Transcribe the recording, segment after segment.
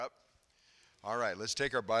All right, let's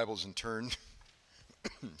take our Bibles and turn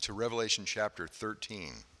to Revelation chapter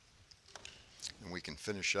 13. And we can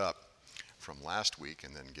finish up from last week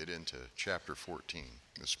and then get into chapter 14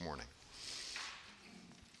 this morning.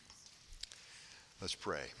 Let's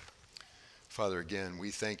pray. Father, again,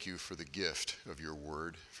 we thank you for the gift of your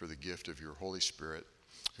word, for the gift of your Holy Spirit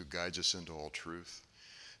who guides us into all truth.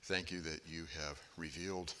 Thank you that you have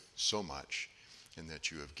revealed so much and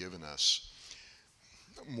that you have given us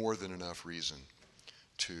more than enough reason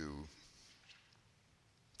to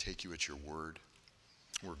take you at your word.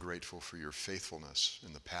 We're grateful for your faithfulness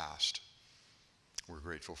in the past. We're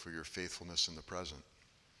grateful for your faithfulness in the present.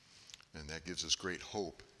 And that gives us great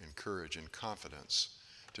hope and courage and confidence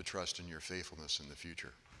to trust in your faithfulness in the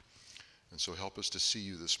future. And so help us to see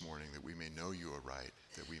you this morning, that we may know you aright,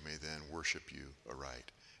 that we may then worship you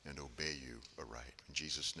aright and obey you aright. In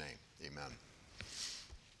Jesus' name, amen.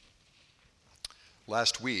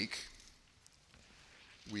 Last week,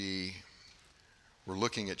 we were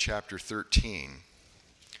looking at chapter 13,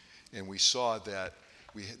 and we saw that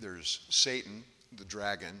there's Satan, the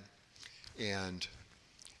dragon, and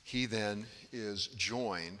he then is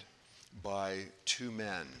joined by two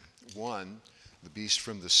men. One, the beast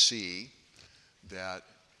from the sea, that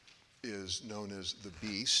is known as the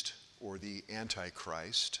beast or the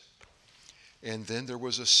Antichrist. And then there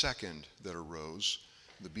was a second that arose,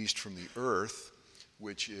 the beast from the earth, who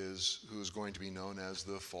is going to be known as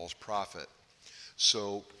the false prophet.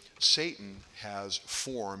 So Satan has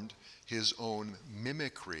formed his own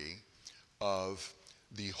mimicry of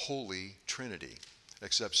the Holy Trinity,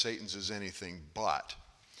 except Satan's is anything but.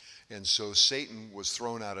 And so Satan was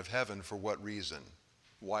thrown out of heaven for what reason?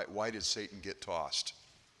 Why did Satan get tossed?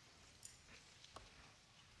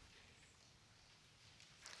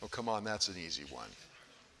 Oh, come on, that's an easy one.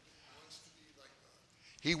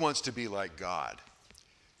 He wants to be like God.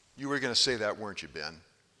 You were going to say that, weren't you, Ben?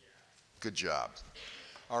 Good job.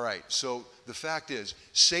 All right, so the fact is,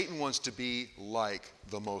 Satan wants to be like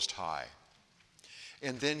the Most High.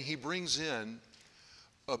 And then he brings in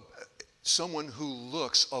someone who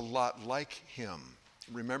looks a lot like him.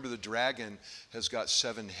 Remember, the dragon has got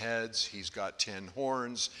 7 heads. He's got 10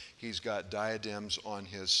 horns. He's got diadems on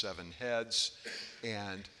his 7 heads.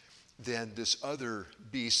 And then this other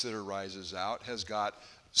beast that arises out has got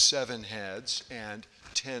 7 heads and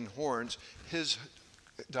 10 horns. His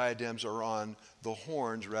diadems are on the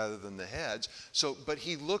horns rather than the heads. But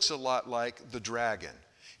he looks a lot like the dragon.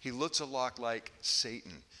 He looks a lot like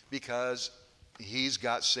Satan because he's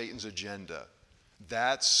got Satan's agenda.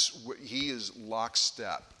 He is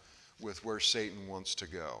lockstep with where Satan wants to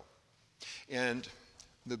go. And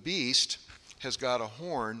the beast has got a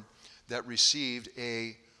horn that received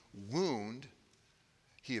a wound.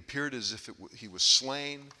 He appeared as if he was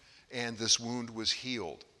slain, and this wound was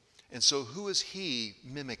healed. And so who is he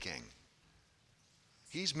mimicking?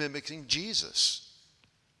 He's mimicking Jesus.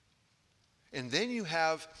 And then you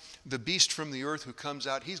have the beast from the earth who comes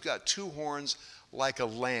out. He's got 2 horns like a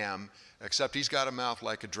lamb, except he's got a mouth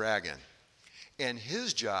like a dragon. And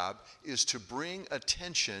his job is to bring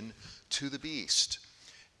attention to the beast.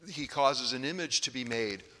 He causes an image to be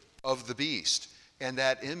made of the beast, and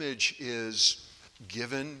that image is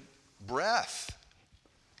given breath.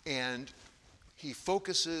 And he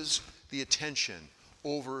focuses the attention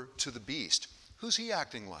over to the beast. Who's he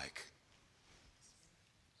acting like?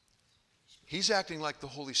 He's acting like the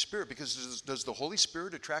Holy Spirit, because does the Holy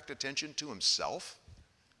Spirit attract attention to himself?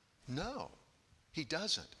 No, he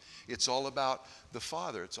doesn't. It's all about the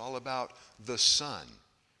Father. It's all about the Son.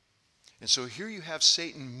 And so here you have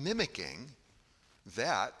Satan mimicking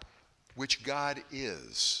that which God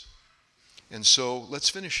is. And so let's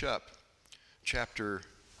finish up chapter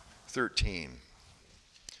 13.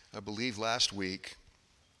 I believe last week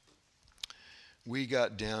we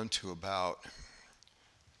got down to about,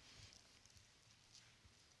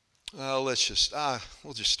 we'll just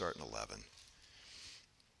start in 11.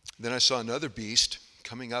 Then I saw another beast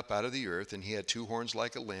coming up out of the earth, and he had 2 horns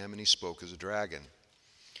like a lamb, and he spoke as a dragon.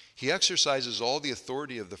 He exercises all the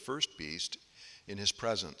authority of the first beast in his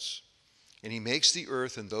presence, and he makes the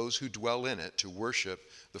earth and those who dwell in it to worship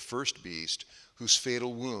the first beast, whose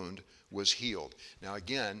fatal wound was healed. Now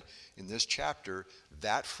again, in this chapter,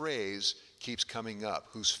 that phrase keeps coming up,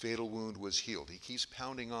 whose fatal wound was healed. He keeps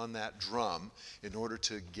pounding on that drum in order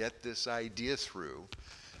to get this idea through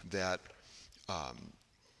that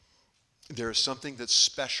there is something that's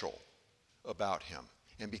special about him.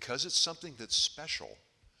 And because it's something that's special,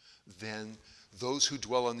 then those who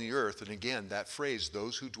dwell on the earth, and again, that phrase,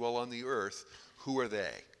 those who dwell on the earth, who are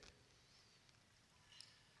they?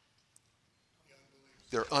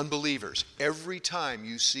 They're unbelievers. Every time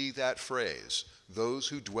you see that phrase, those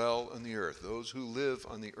who dwell on the earth, those who live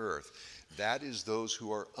on the earth, that is those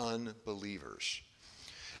who are unbelievers.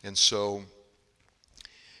 And so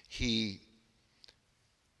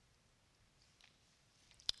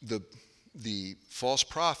the false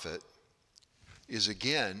prophet is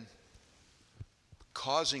again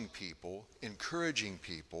causing people, encouraging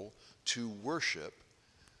people to worship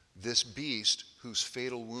this beast whose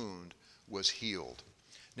fatal wound was healed.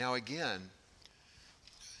 Now again,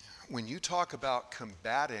 when you talk about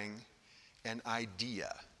combating an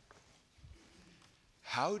idea,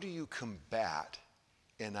 how do you combat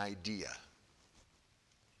an idea?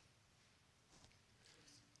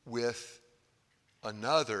 With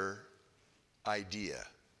another idea.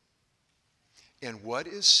 And what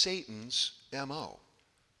is Satan's MO?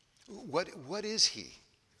 What is he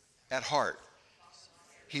at heart?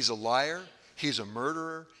 He's a liar, he's a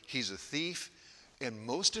murderer, he's a thief, and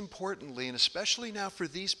most importantly, and especially now for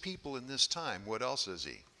these people in this time, what else is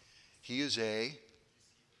he? He is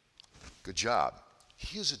good job,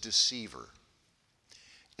 he is a deceiver.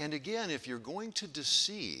 And again, if you're going to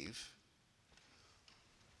deceive,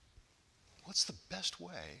 what's the best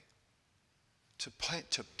way to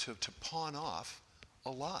pawn off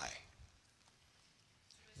a lie?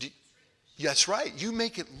 That's right. You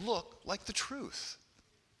make it look like the truth.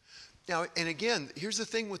 Now, and again, here's the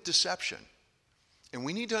thing with deception. And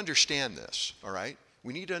we need to understand this, all right?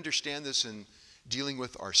 We need to understand this in dealing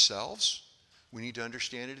with ourselves. We need to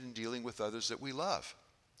understand it in dealing with others that we love.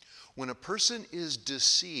 When a person is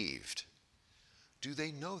deceived, do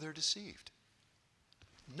they know they're deceived?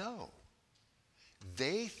 No.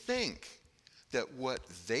 They think that what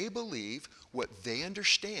they believe, what they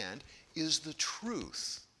understand, is the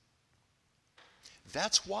truth.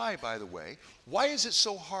 That's why, by the way, why is it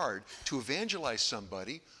so hard to evangelize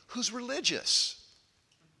somebody who's religious?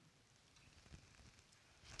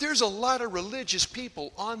 There's a lot of religious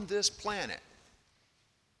people on this planet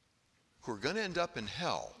who are going to end up in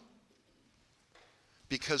hell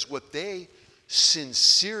because what they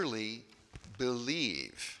sincerely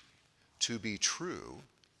believe to be true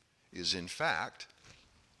is in fact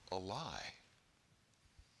a lie.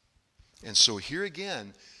 And so here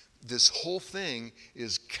again, this whole thing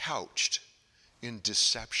is couched in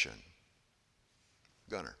deception.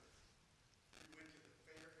 Gunnar. We went to the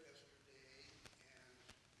fair yesterday,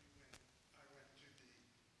 and I went to the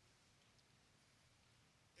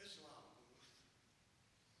Islam booth.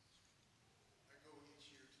 I go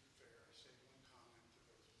each year to the fair. I say one comment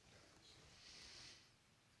to those guys.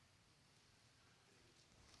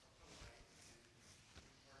 They are polite and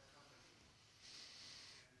we part company.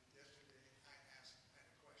 And yesterday I had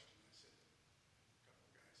a question. I said, a couple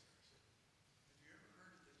of guys there, I said, have you ever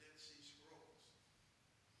heard of the Dead Sea Scrolls?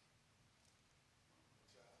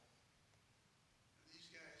 What's that? And these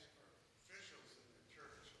guys are officials in their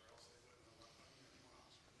church, or else they wouldn't allow, in their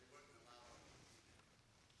mosque, or they wouldn't allow them to be there.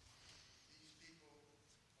 These people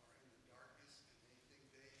are in the darkness, and they think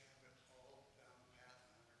they have it all down pat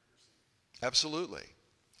 100%. Absolutely.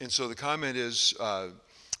 And so the comment is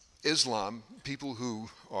Islam, people who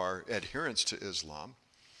are adherents to Islam,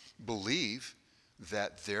 believe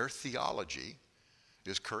that their theology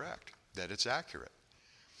is correct, that it's accurate.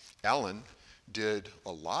 Alan did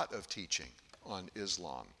a lot of teaching on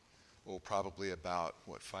Islam, probably about,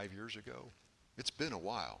 5 years ago? It's been a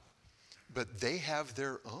while. But they have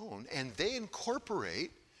their own, and they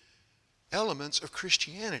incorporate elements of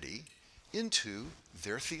Christianity into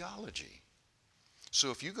their theology. So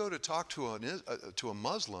if you go to talk to a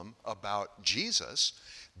Muslim about Jesus,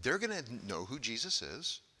 they're going to know who Jesus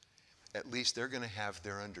is. At least they're going to have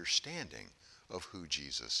their understanding of who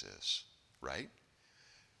Jesus is, right?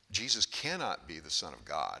 Jesus cannot be the Son of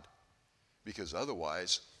God because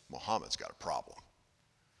otherwise Muhammad's got a problem.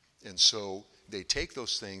 And so they take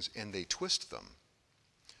those things and they twist them.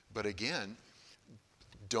 But again,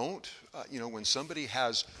 when somebody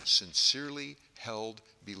has sincerely held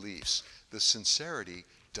beliefs, the sincerity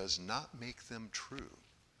does not make them true.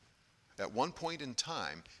 At one point in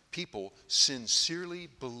time, people sincerely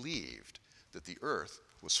believed that the earth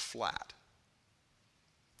was flat.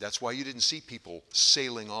 That's why you didn't see people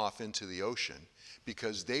sailing off into the ocean,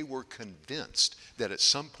 because they were convinced that at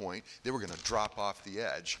some point they were going to drop off the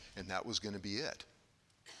edge and that was going to be it.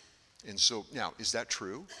 And so, now, is that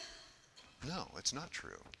true? No, it's not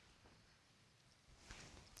true.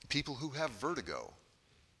 People who have vertigo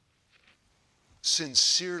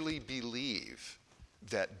sincerely believe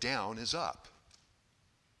that down is up.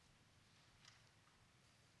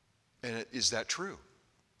 And is that true?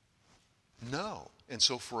 No. And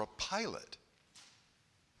so for a pilot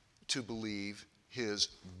to believe his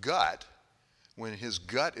gut, when his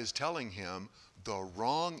gut is telling him the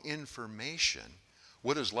wrong information,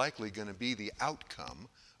 what is likely going to be the outcome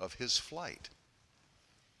of his flight?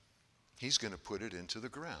 He's going to put it into the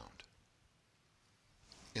ground.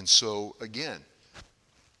 And so, again,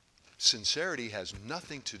 sincerity has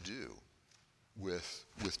nothing to do with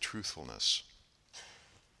truthfulness.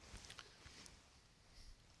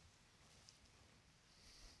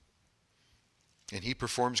 And he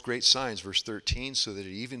performs great signs, verse 13, so that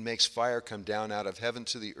it even makes fire come down out of heaven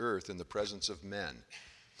to the earth in the presence of men.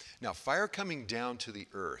 Now, fire coming down to the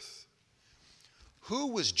earth, who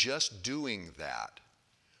was just doing that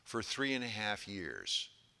for 3.5 years?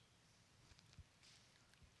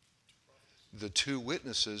 The two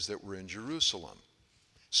witnesses that were in Jerusalem.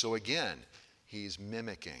 So again, he's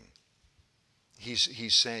mimicking.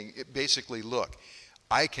 He's saying, basically, look,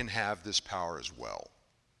 I can have this power as well.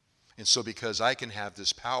 And so because I can have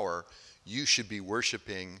this power, you should be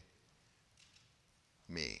worshiping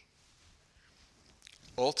me.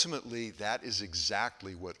 Ultimately, that is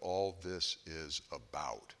exactly what all this is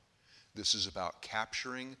about. This is about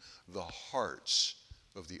capturing the hearts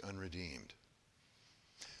of the unredeemed.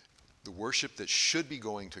 The worship that should be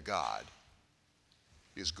going to God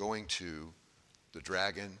is going to the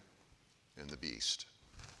dragon and the beast.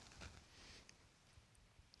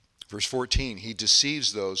 Verse 14, he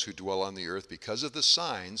deceives those who dwell on the earth because of the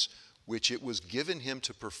signs which it was given him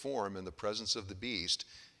to perform in the presence of the beast,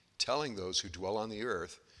 telling those who dwell on the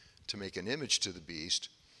earth to make an image to the beast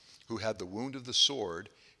who had the wound of the sword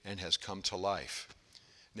and has come to life.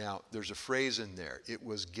 Now, there's a phrase in there, it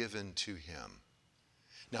was given to him.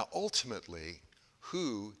 Now, ultimately,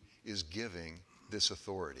 who is giving this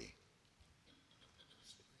authority?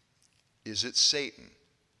 Is it Satan?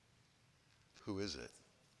 Who is it?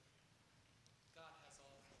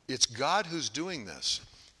 It's God who's doing this.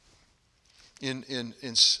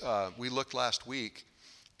 We looked last week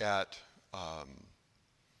at 1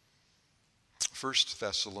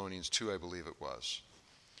 Thessalonians 2, I believe it was,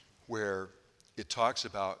 where it talks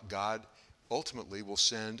about God ultimately will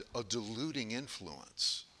send a deluding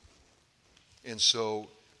influence. And so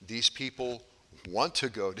these people want to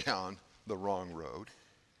go down the wrong road,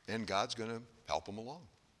 and God's going to help them along.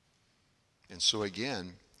 And so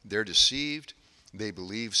again, they're deceived. They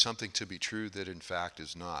believe something to be true that in fact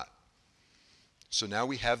is not. So now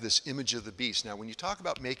we have this image of the beast. Now when you talk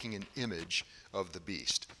about making an image of the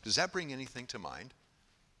beast, does that bring anything to mind?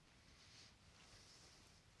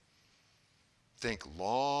 Think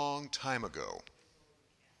long time ago.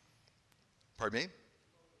 Pardon me?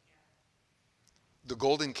 The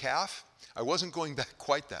golden calf? I wasn't going back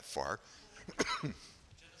quite that far.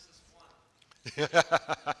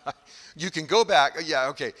 You can go back, yeah,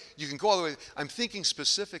 okay. You can go all the way. I'm thinking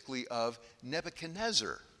specifically of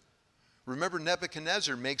Nebuchadnezzar. Remember,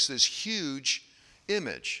 Nebuchadnezzar makes this huge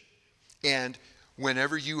image. And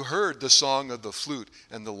whenever you heard the song of the flute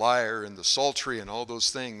and the lyre and the psaltery and all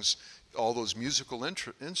those things, all those musical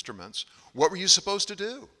instruments, what were you supposed to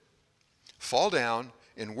do? Fall down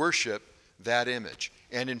and worship that image.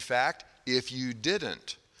 And in fact, if you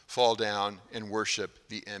didn't fall down and worship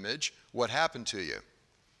the image, what happened to you?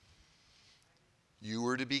 You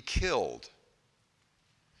were to be killed.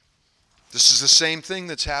 This is the same thing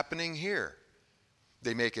that's happening here.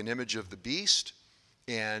 They make an image of the beast,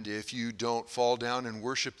 and if you don't fall down and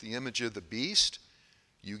worship the image of the beast,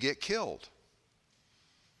 you get killed.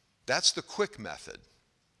 That's the quick method.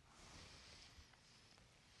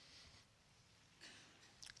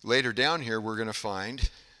 Later down here, we're going to find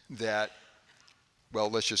that,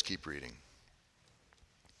 well, let's just keep reading.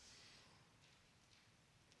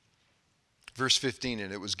 Verse 15,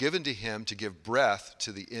 and it was given to him to give breath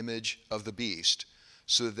to the image of the beast,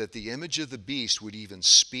 so that the image of the beast would even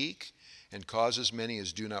speak and cause as many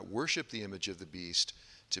as do not worship the image of the beast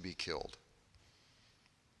to be killed.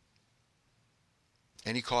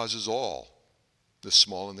 And he causes all, the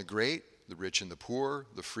small and the great, the rich and the poor,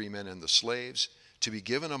 the freemen and the slaves, to be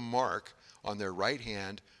given a mark on their right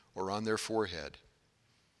hand or on their forehead.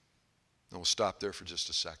 And we'll stop there for just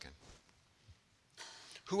a second.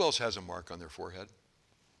 Who else has a mark on their forehead?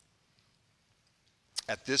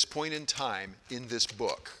 At this point in time in this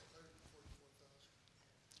book.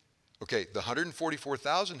 Okay, the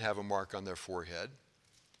 144,000 have a mark on their forehead.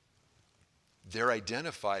 They're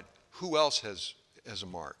identified. Who else has a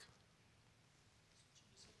mark?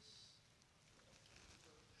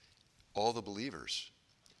 All the believers.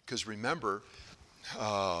 Because remember,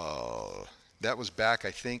 that was back,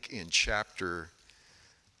 I think, in chapter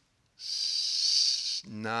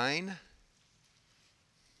 9.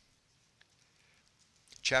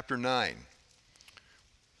 Chapter 9.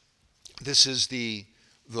 This is the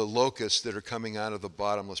locusts that are coming out of the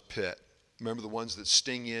bottomless pit. Remember the ones that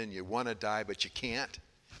sting you and you want to die but you can't?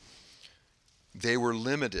 They were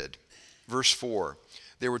limited. Verse 4,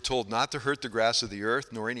 they were told not to hurt the grass of the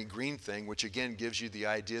earth nor any green thing, which again gives you the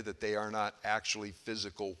idea that they are not actually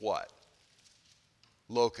physical what?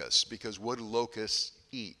 Locusts. Because what do locusts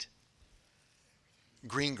eat?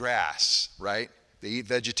 Green grass, right? They eat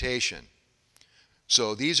vegetation.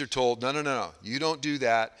 So these are told, no, you don't do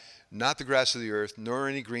that. Not the grass of the earth, nor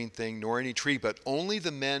any green thing, nor any tree, but only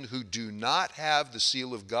the men who do not have the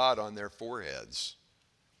seal of God on their foreheads.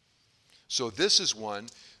 So this is one,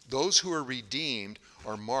 those who are redeemed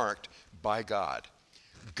are marked by God.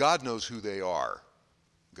 God knows who they are.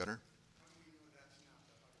 Gunnar?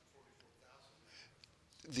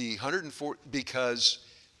 The 144, because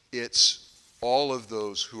it's all of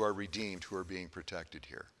those who are redeemed who are being protected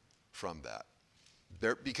here from that.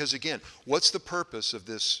 Because again, what's the purpose of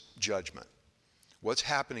this judgment? What's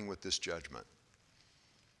happening with this judgment?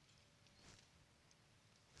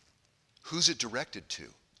 Who's it directed to?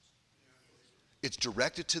 It's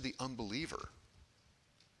directed to the unbeliever.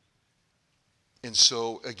 And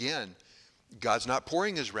so again, God's not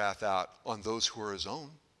pouring his wrath out on those who are his own.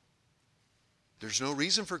 There's no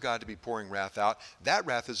reason for God to be pouring wrath out. That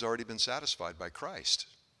wrath has already been satisfied by Christ.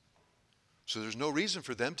 So there's no reason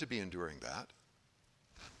for them to be enduring that.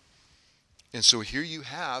 And so here you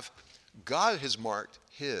have, God has marked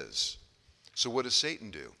his. So what does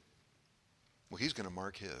Satan do? Well, he's going to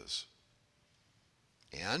mark his.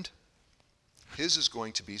 And his is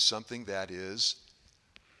going to be something that is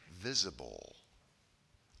visible,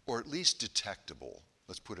 or at least detectable.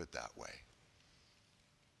 Let's put it that way.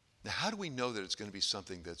 Now, how do we know that it's going to be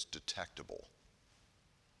something that's detectable?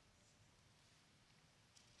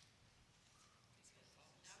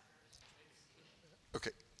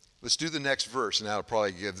 Okay. Let's do the next verse, and that'll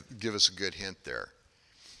probably give us a good hint there.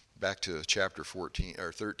 Back to chapter 14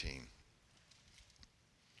 or 13.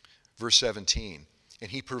 Verse 17.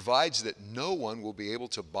 And he provides that no one will be able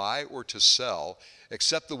to buy or to sell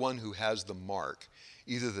except the one who has the mark,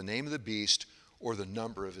 either the name of the beast or the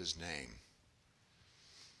number of his name.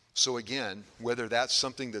 So again, whether that's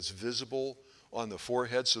something that's visible on the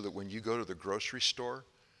forehead so that when you go to the grocery store,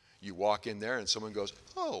 you walk in there and someone goes,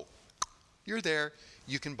 "Oh, you're there.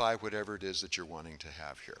 You can buy whatever it is that you're wanting to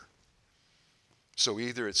have here." So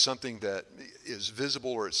either it's something that is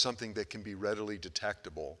visible or it's something that can be readily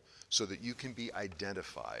detectable so that you can be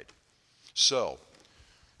identified. So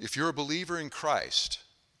if you're a believer in Christ,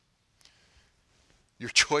 your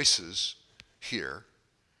choices here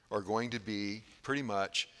are going to be pretty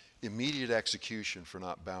much immediate execution for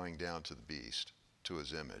not bowing down to the beast, to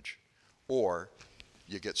his image, or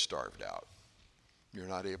you get starved out. You're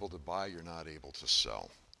not able to buy, you're not able to sell. Are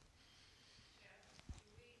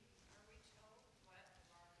we told what the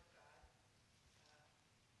mark of God?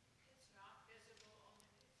 It's not visible,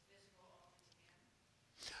 it's visible only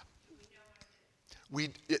to him. Do we know what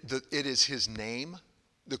it is? It is his name.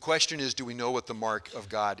 The question is, do we know what the mark of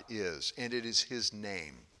God is? And it is his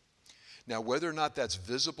name. Now, whether or not that's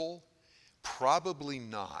visible, probably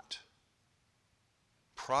not.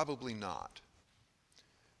 Probably not.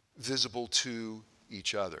 Visible to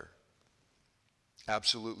each other.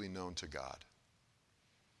 Absolutely known to God.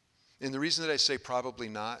 And the reason that I say probably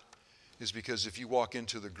not is because if you walk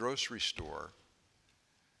into the grocery store,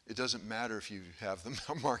 it doesn't matter if you have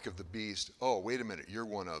the mark of the beast. Oh, wait a minute, you're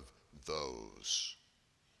one of those.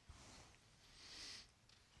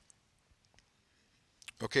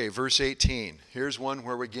 Okay, verse 18. Here's one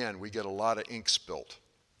where, again, we get a lot of ink spilt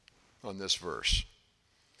on this verse.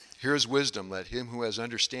 Here is wisdom. Let him who has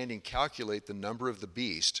understanding calculate the number of the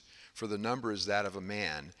beast, for the number is that of a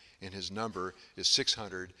man, and his number is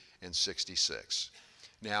 666.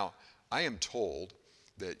 Now, I am told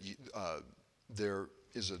that there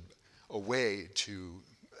is a way to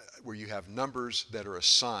where you have numbers that are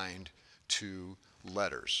assigned to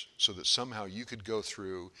letters, so that somehow you could go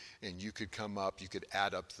through and you could come up, you could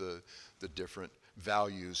add up the different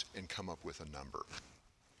values and come up with a number.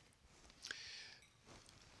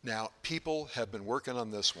 Now, people have been working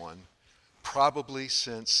on this one probably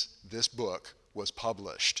since this book was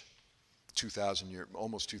published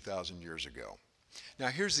almost 2,000 years ago. Now,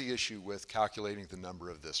 here's the issue with calculating the number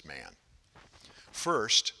of this man.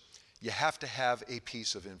 First, you have to have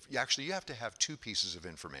you have to have two pieces of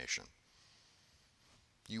information.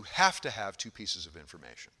 You have to have two pieces of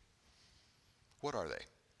information. What are they?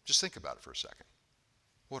 Just think about it for a second.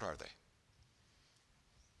 What are they?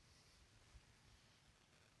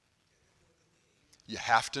 You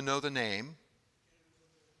have to know the name.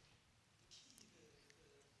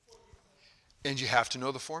 And you have to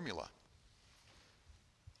know the formula.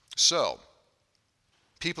 So,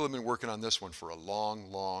 people have been working on this one for a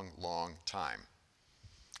long, long, long time.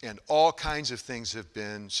 And all kinds of things have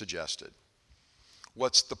been suggested.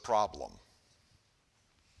 What's the problem?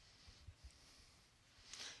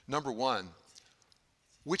 Number one,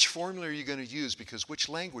 which formula are you going to use? Because which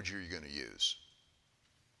language are you going to use?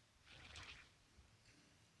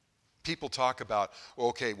 People talk about,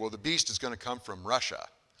 okay, well, the beast is going to come from Russia.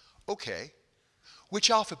 Okay, which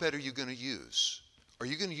alphabet are you going to use? Are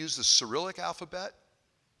you going to use the Cyrillic alphabet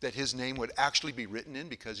that his name would actually be written in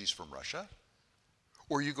because he's from Russia?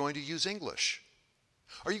 Or are you going to use English?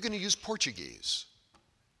 Are you going to use Portuguese?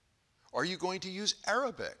 Are you going to use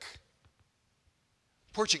Arabic?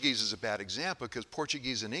 Portuguese is a bad example because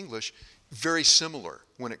Portuguese and English very similar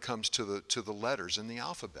when it comes to the letters in the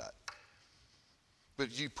alphabet.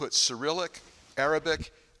 But you put Cyrillic,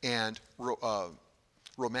 Arabic, and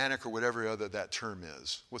Romanic, or whatever other that term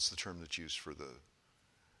is. What's the term that's used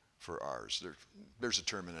for ours? There's a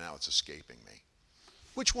term, and now it's escaping me.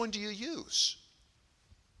 Which one do you use?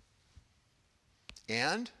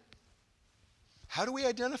 And how do we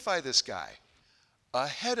identify this guy?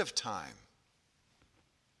 Ahead of time.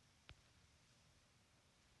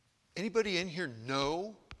 Anybody in here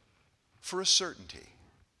know for a certainty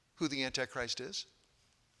who the Antichrist is?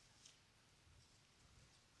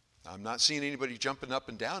 I'm not seeing anybody jumping up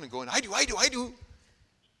and down and going, I do.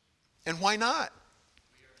 And why not?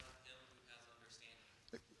 We are not him who has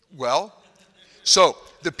understanding. Well, so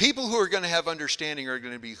the people who are going to have understanding are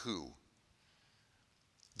going to be who?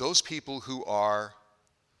 Those people who are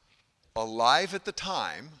alive at the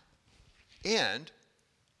time and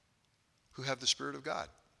who have the Spirit of God.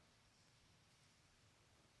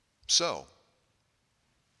 So,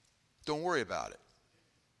 don't worry about it.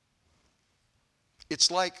 It's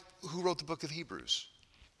like, who wrote the book of Hebrews?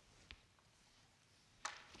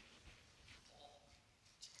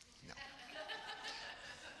 No.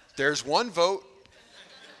 There's one vote.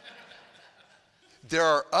 There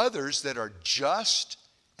are others that are just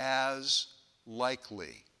as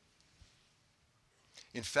likely.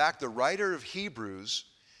 In fact, the writer of Hebrews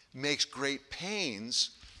makes great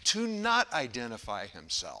pains to not identify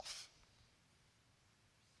himself.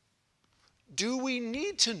 Do we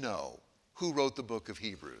need to know who wrote the book of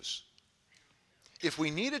Hebrews? If we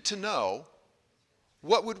needed to know,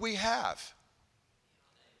 what would we have?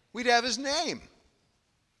 We'd have his name.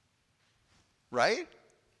 Right?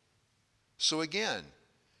 So again,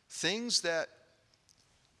 things that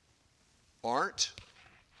aren't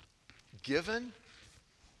given,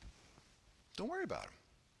 don't worry about them.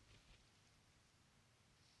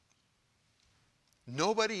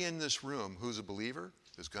 Nobody in this room who's a believer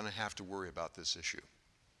is going to have to worry about this issue.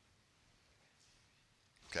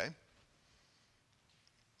 Okay?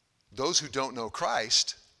 Those who don't know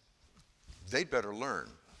Christ, they'd better learn.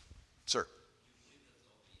 Sir?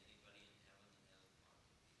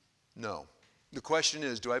 No. The question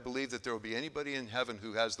is, do I believe that there will be anybody in heaven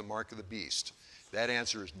who has the mark of the beast? That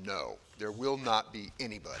answer is no. There will not be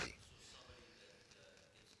anybody.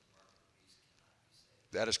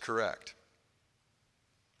 That is correct.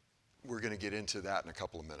 We're going to get into that in a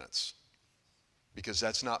couple of minutes. Because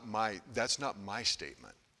that's not my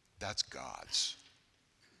statement. That's God's.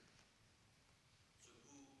 So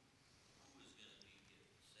who is going to be saved at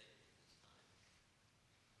this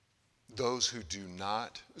time? Those who do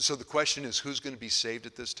not. So the question is, who's going to be saved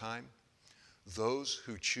at this time? Those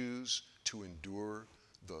who choose to endure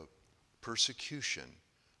the persecution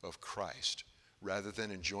of Christ rather than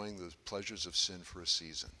enjoying the pleasures of sin for a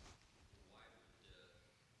season. Why would people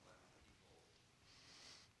refuse the mark of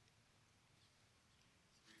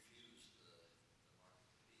the beast if they weren't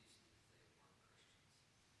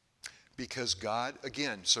Christians? Because God,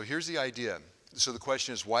 again, so here's the idea. So the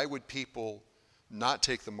question is, why would people not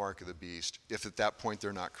take the mark of the beast if at that point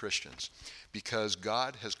they're not Christians? Because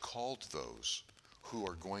God has called those who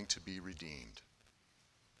are going to be redeemed.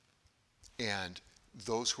 And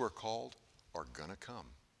those who are called are going to come.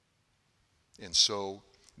 And so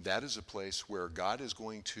that is a place where God is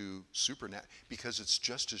going to because it's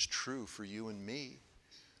just as true for you and me.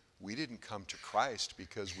 We didn't come to Christ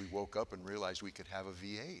because we woke up and realized we could have a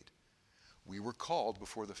V8. We were called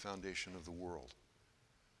before the foundation of the world.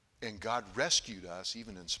 And God rescued us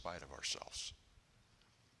even in spite of ourselves.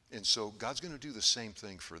 And so God's going to do the same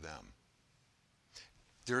thing for them.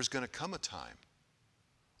 There's going to come a time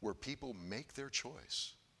where people make their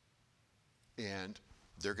choice. And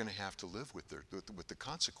they're going to have to live with the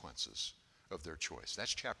consequences of their choice.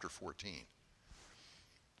 That's chapter 14.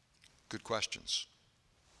 Good questions.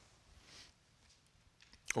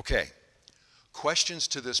 Okay. Questions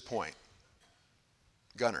to this point.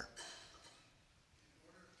 Gunnar. In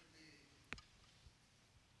order to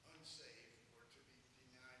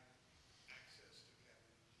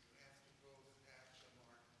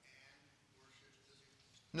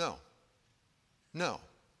No. No.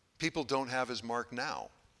 People don't have his mark now.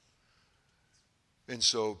 And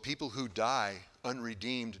so people who die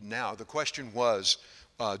unredeemed now, the question was,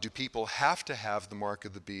 do people have to have the mark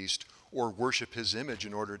of the beast or worship his image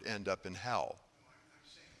in order to end up in hell? I'm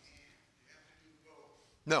saying, and you have to do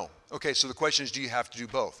both. No. Okay, so the question is, do you have to do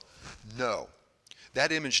both? No.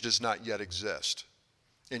 That image does not yet exist.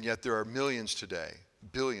 And yet there are millions today,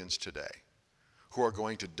 billions today, who are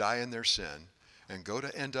going to die in their sin and go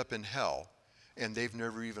to end up in hell, and they've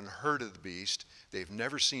never even heard of the beast, they've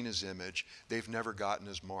never seen his image, they've never gotten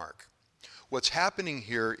his mark. What's happening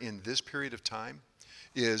here in this period of time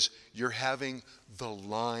is you're having the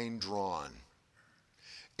line drawn.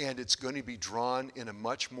 And it's going to be drawn in a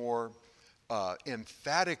much more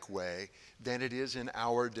emphatic way than it is in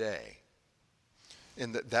our day.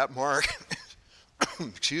 And that mark,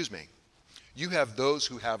 excuse me, you have those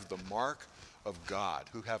who have the mark of God,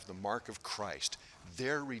 who have the mark of Christ.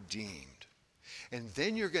 They're redeemed. And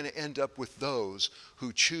then you're going to end up with those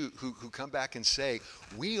who come back and say,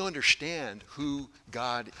 we understand who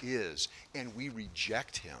God is, and we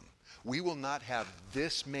reject him. We will not have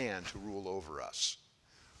this man to rule over us.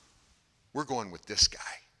 We're going with this guy.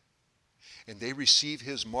 And they receive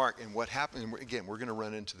his mark. And what happened, and again, we're going to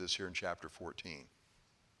run into this here in chapter 14.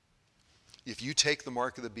 If you take the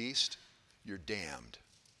mark of the beast, you're damned.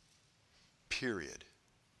 Period.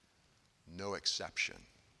 No exception.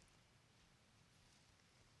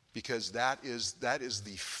 Because that is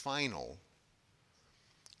the final,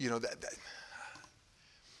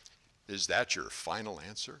 is that your final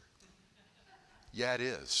answer? Yeah, it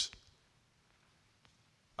is.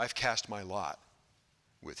 I've cast my lot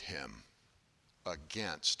with him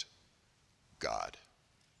against God.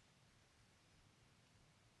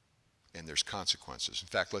 And there's consequences. In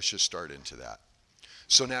fact, let's just start into that.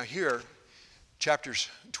 So now here, chapters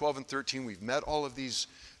 12 and 13, we've met all of these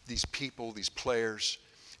people, these players,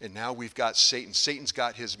 and now we've got Satan. Satan's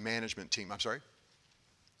got his management team. I'm sorry?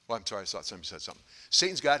 Well, I'm sorry, I thought somebody said something.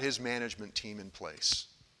 Satan's got his management team in place.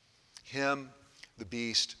 Him, the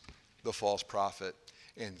beast, the false prophet,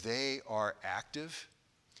 and they are active.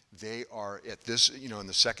 They are at this, in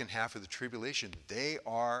the second half of the tribulation, they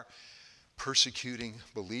are persecuting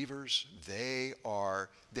believers.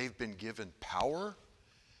 They've been given power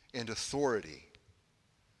and authority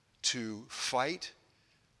to fight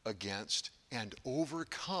against and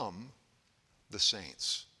overcome the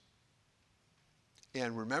saints.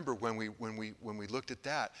 And remember, when we looked at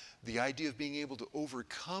that, the idea of being able to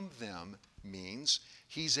overcome them means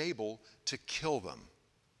he's able to kill them.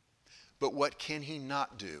 But what can he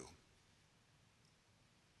not do?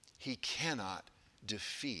 He cannot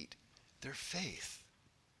defeat their faith.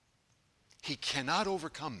 He cannot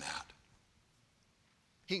overcome that.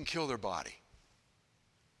 He can kill their body.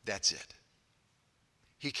 That's it.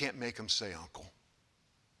 He can't make them say uncle.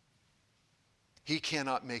 He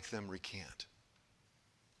cannot make them recant.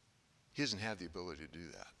 He doesn't have the ability to do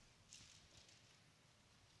that.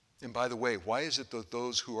 And by the way, why is it that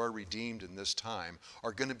those who are redeemed in this time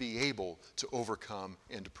are going to be able to overcome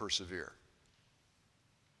and to persevere?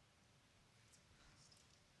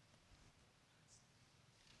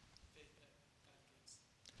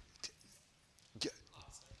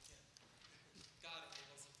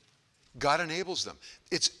 God enables them.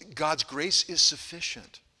 It's God's grace is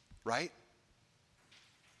sufficient, right?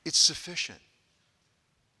 It's sufficient.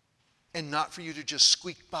 And not for you to just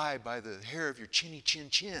squeak by the hair of your chinny chin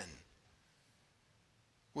chin.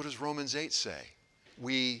 What does Romans 8 say?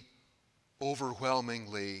 We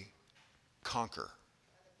overwhelmingly conquer.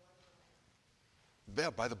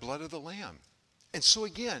 Yeah, by the blood of the Lamb. And so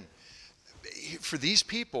again, for these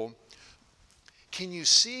people, can you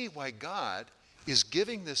see why God is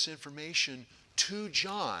giving this information to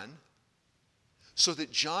John so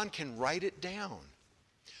that John can write it down?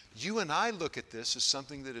 You and I look at this as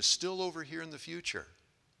something that is still over here in the future.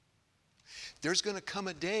 There's going to come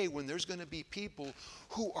a day when there's going to be people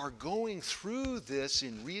who are going through this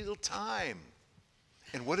in real time.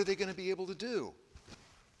 And what are they going to be able to do?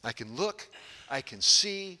 I can look, I can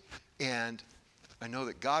see, and I know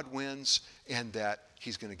that God wins and that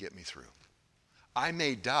he's going to get me through. I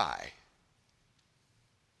may die.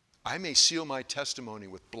 I may seal my testimony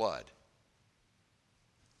with blood,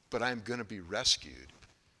 but I'm going to be rescued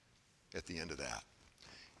at the end of that.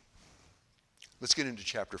 Let's get into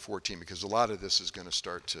chapter 14 because a lot of this is going to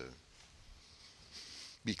start to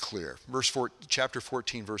be clear. Chapter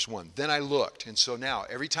 14, verse 1. Then I looked. And so now,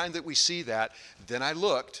 every time that we see that, then I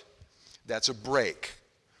looked, that's a break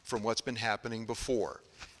from what's been happening before.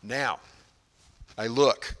 Now, I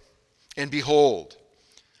look, and behold,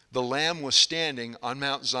 the Lamb was standing on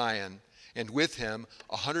Mount Zion, and with him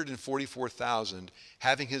 144,000,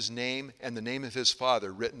 having his name and the name of his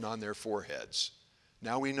father written on their foreheads.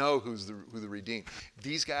 Now we know who the redeemed.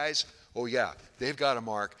 These guys, oh yeah, they've got a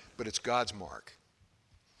mark, but it's God's mark.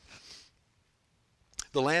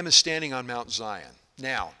 The Lamb is standing on Mount Zion.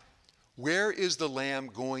 Now, where is the Lamb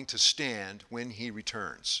going to stand when he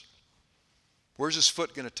returns? Where's his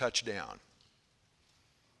foot going to touch down?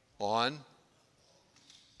 On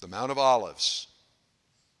the Mount of Olives.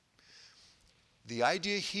 The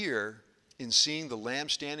idea here in seeing the Lamb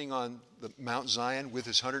standing on the Mount Zion with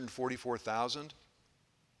his 144,000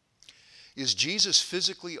 is Jesus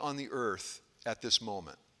physically on the earth at this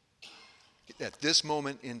moment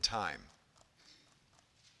in time?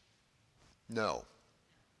 No.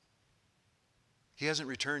 He hasn't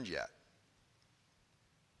returned yet.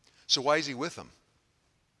 So why is he with them?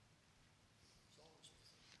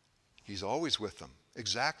 He's always with them.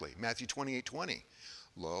 Exactly. Matthew 28:20.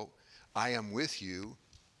 Lo, I am with you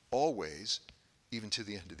always, even to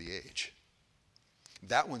the end of the age.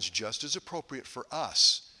 That one's just as appropriate for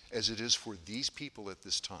us as it is for these people at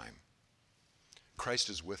this time. Christ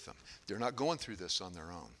is with them. They're not going through this on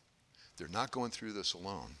their own. They're not going through this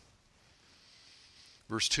alone.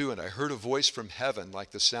 Verse 2, and I heard a voice from heaven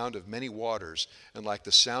like the sound of many waters and like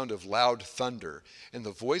the sound of loud thunder. And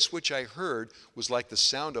the voice which I heard was like the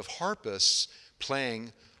sound of harpists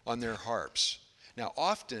playing on their harps. Now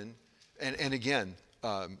often, and again,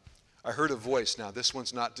 I heard a voice. Now this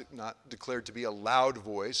one's not declared to be a loud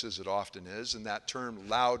voice as it often is. And that term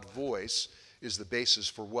loud voice is the basis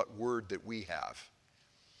for what word that we have.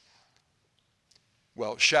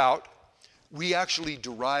 Well, shout. We actually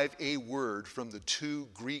derive a word from the two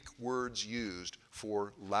Greek words used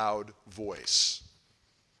for loud voice.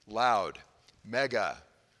 Loud, mega,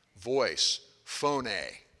 voice, phone.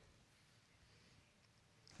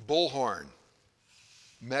 Bullhorn,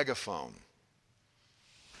 megaphone.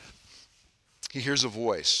 He hears a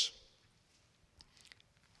voice,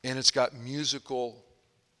 and it's got musical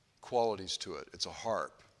qualities to it. It's a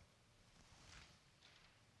harp.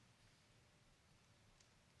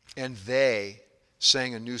 And they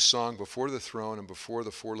sang a new song before the throne and before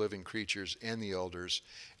the four living creatures and the elders.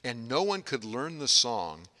 And no one could learn the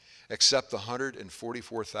song except the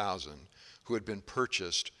 144,000 who had been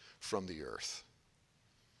purchased from the earth.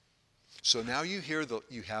 So now you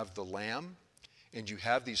have the Lamb and you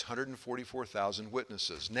have these 144,000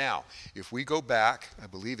 witnesses. Now, if we go back, I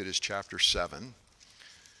believe it is chapter 7,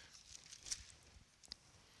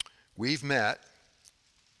 we've met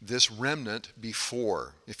this remnant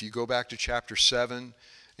before. If you go back to chapter 7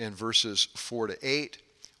 and verses 4 to 8,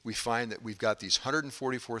 we find that we've got these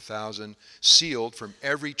 144,000 sealed from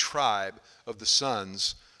every tribe of the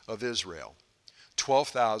sons of Israel.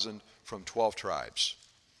 12,000 from 12 tribes.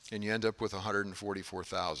 And you end up with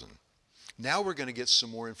 144,000. Now we're going to get some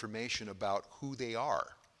more information about who they are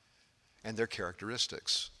and their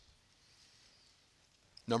characteristics.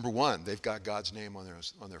 Number one, they've got God's name on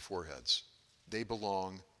their foreheads. They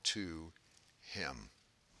belong to him.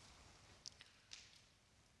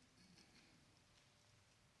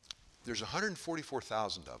 There's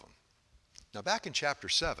 144,000 of them. Now back in chapter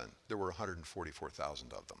 7, there were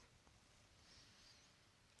 144,000 of them.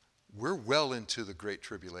 We're well into the Great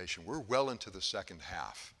Tribulation. We're well into the second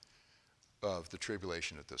half of the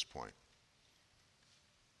tribulation at this point.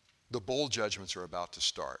 The bowl judgments are about to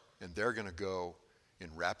start, and they're going to go in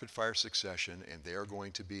rapid fire succession, and they are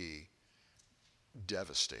going to be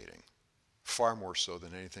devastating, far more so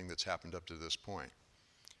than anything that's happened up to this point.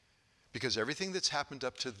 Because everything that's happened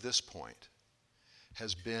up to this point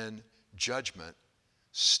has been judgment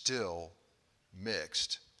still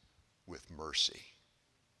mixed with mercy.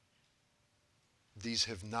 These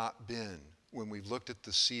have not been, when we've looked at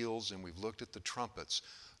the seals and we've looked at the trumpets,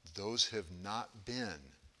 those have not been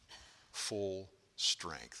full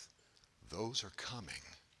strength. Those are coming.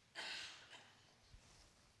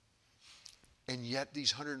 And yet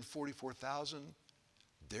these 144,000,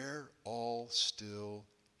 they're all still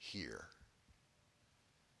here.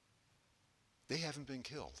 They haven't been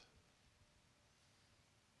killed.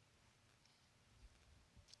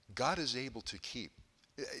 God is able to keep.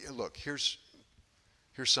 Look, here's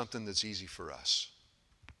something that's easy for us.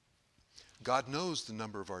 God knows the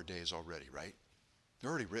number of our days already, right?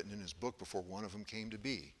 They're already written in his book before one of them came to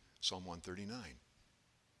be, Psalm 139.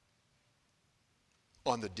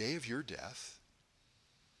 On the day of your death,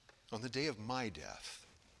 on the day of my death,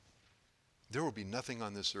 there will be nothing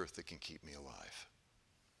on this earth that can keep me alive.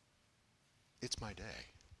 It's my day.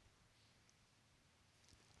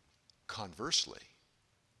 Conversely,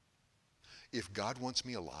 if God wants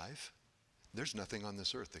me alive, there's nothing on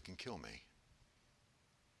this earth that can kill me.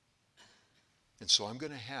 And so I'm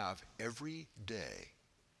going to have every day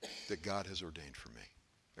that God has ordained for me.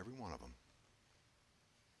 Every one of them.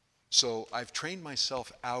 So I've trained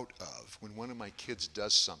myself out of, when one of my kids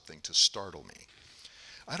does something to startle me.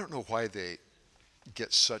 I don't know why they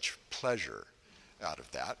get such pleasure out of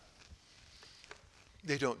that.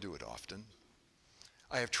 They don't do it often.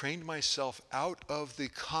 I have trained myself out of the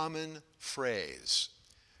common phrase,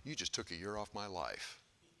 "You just took a year off my life,"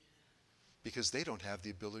 because they don't have the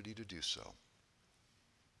ability to do so.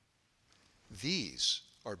 These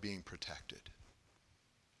are being protected.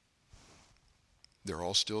 They're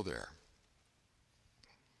all still there.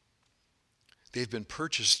 They've been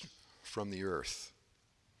purchased from the earth.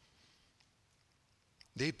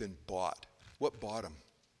 They've been bought. What bought them?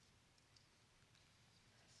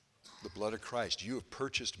 The blood of Christ. You have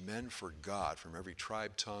purchased men for God from every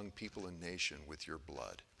tribe, tongue, people, and nation with your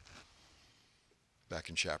blood. Back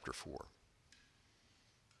in chapter 4.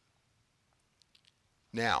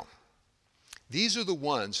 Now, these are the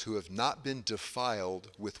ones who have not been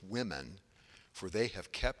defiled with women, for they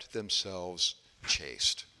have kept themselves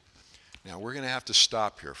chaste. Now, we're going to have to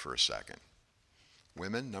stop here for a second.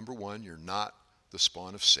 Women, number one, you're not the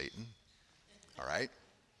spawn of Satan. All right?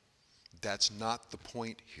 That's not the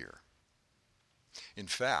point here. In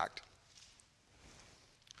fact,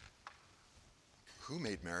 who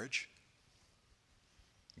made marriage?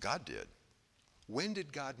 God did. When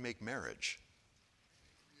did God make marriage?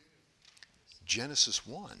 Genesis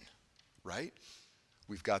 1, right?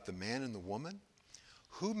 We've got the man and the woman.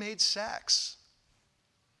 Who made sex?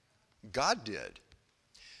 God did.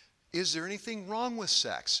 Is there anything wrong with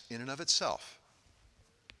sex in and of itself?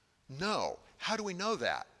 No. How do we know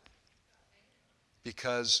that?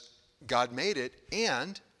 Because God made it,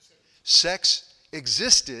 and sex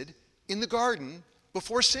existed in the garden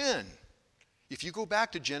before sin. If you go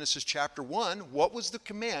back to Genesis chapter 1, what was the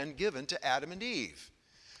command given to Adam and Eve?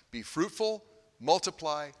 Be fruitful,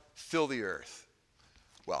 multiply, fill the earth.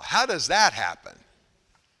 Well, how does that happen?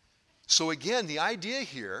 So again, the idea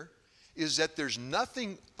here is that there's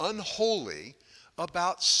nothing unholy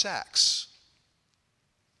about sex.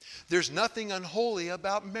 There's nothing unholy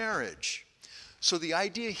about marriage. So the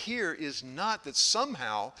idea here is not that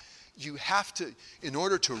somehow you have to, in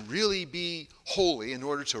order to really be holy, in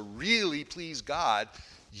order to really please God,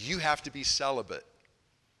 you have to be celibate.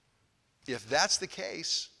 If that's the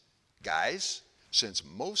case, guys, since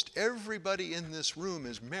most everybody in this room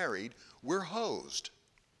is married, we're hosed.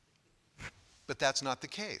 But that's not the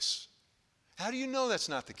case. How do you know that's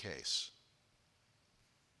not the case?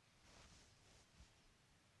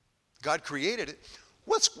 God created it.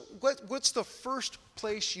 What's the first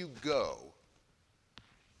place you go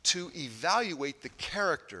to evaluate the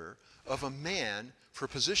character of a man for a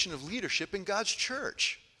position of leadership in God's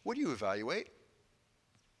church? What do you evaluate?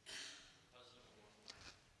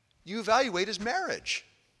 You evaluate his marriage.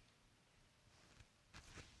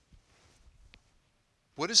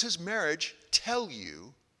 What does his marriage tell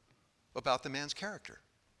you about the man's character?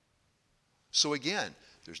 So again,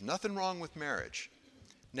 there's nothing wrong with marriage.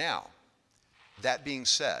 Now, that being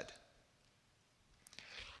said,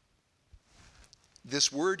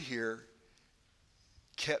 this word here,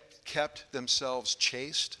 kept themselves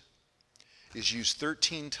chaste, is used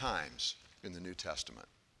 13 times in the New Testament.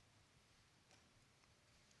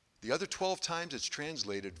 The other 12 times it's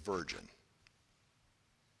translated virgin.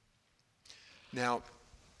 Now,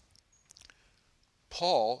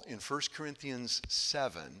 Paul in 1 Corinthians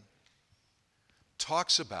 7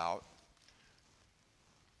 talks about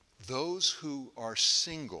those who are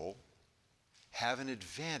single have an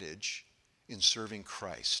advantage in serving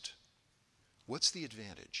Christ. What's the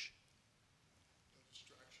advantage? No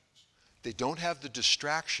distractions. They don't have the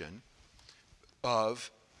distraction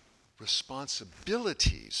of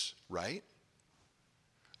responsibilities, right?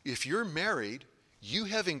 If you're married, you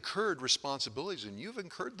have incurred responsibilities, and you've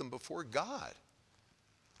incurred them before God.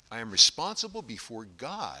 I am responsible before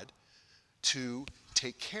God to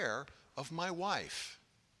take care of my wife.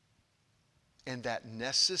 And that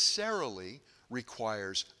necessarily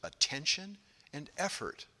requires attention and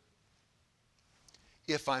effort.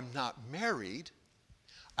 If I'm not married,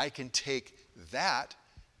 I can take that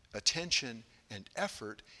attention and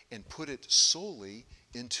effort and put it solely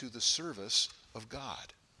into the service of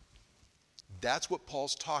God. That's what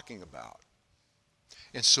Paul's talking about.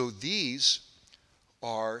 And so these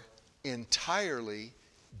are entirely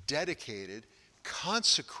dedicated,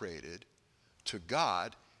 consecrated to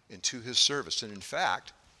God and to his service. And in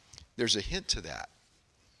fact, there's a hint to that.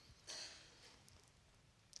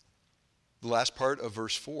 The last part of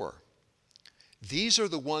verse 4. These are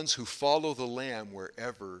the ones who follow the Lamb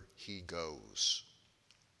wherever he goes.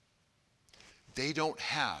 They don't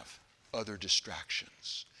have other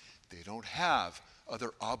distractions. They don't have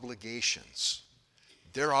other obligations.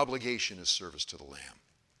 Their obligation is service to the Lamb.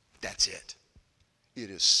 That's it. It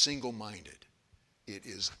is single-minded. It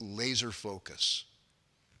is laser focus.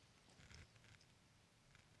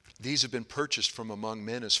 These have been purchased from among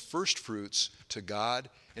men as first fruits to God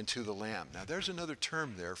and to the Lamb. Now there's another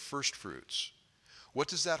term there, first fruits. What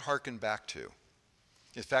does that hearken back to?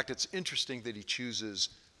 In fact, it's interesting that he chooses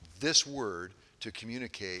this word to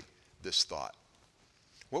communicate this thought.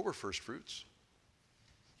 What were first fruits?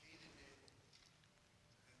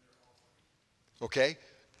 Okay?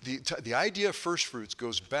 The idea of first fruits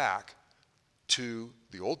goes back to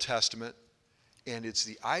the Old Testament, and it's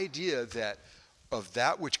the idea that of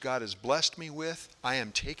that which God has blessed me with, I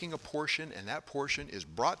am taking a portion, and that portion is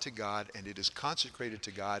brought to God, and it is consecrated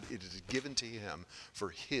to God. It is given to him for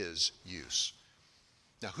his use.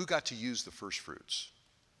 Now, who got to use the first fruits?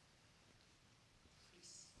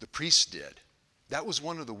 The priests did. That was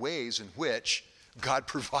one of the ways in which God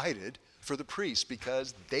provided for the priests,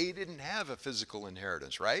 because they didn't have a physical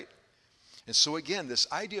inheritance, right? And so again,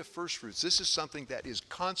 this idea of first fruits, this is something that is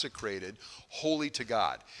consecrated wholly to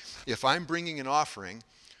God. If I'm bringing an offering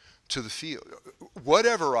to the field,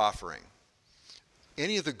 whatever offering,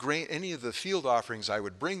 any of the field offerings I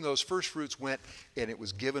would bring, those first fruits went and it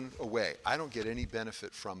was given away. I don't get any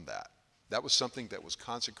benefit from that. That was something that was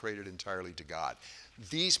consecrated entirely to God.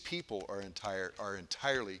 These people are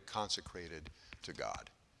entirely consecrated to God.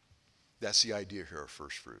 That's the idea here of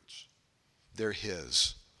first fruits. They're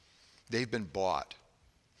his. They've been bought.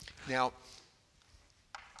 Now,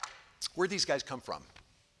 where'd these guys come from? My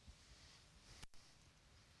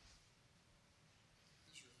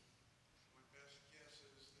best guess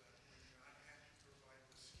is that when God had to provide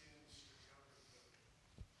the skins to cover the first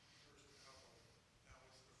couple, that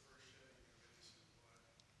was the first shedding of innocent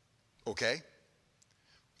blood. Okay.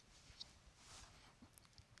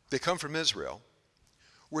 They come from Israel.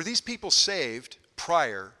 Were these people saved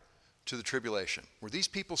prior to the tribulation? Were these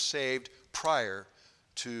people saved prior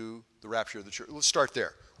to the rapture of the church? Let's start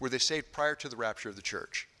there. Were they saved prior to the rapture of the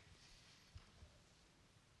church?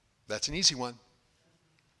 That's an easy one.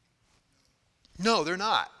 No, they're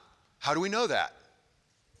not. How do we know that?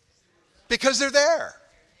 Because they're there,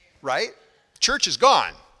 right? Church is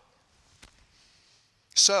gone.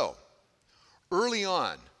 So, early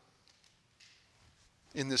on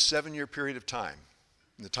in this 7-year period of time,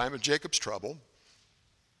 in the time of Jacob's trouble,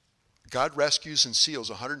 God rescues and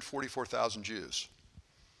seals 144,000 Jews.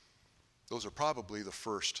 Those are probably the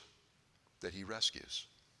first that he rescues.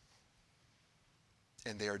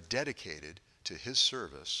 And they are dedicated to his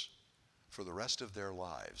service for the rest of their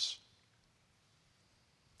lives.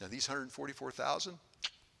 Now these 144,000,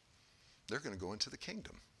 they're going to go into the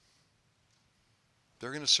kingdom.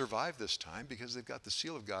 They're going to survive this time because they've got the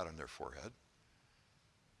seal of God on their forehead.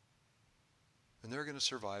 And they're going to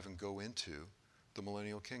survive and go into the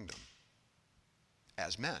millennial kingdom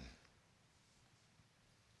as men.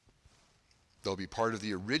 They'll be part of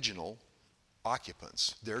the original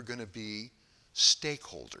occupants. They're going to be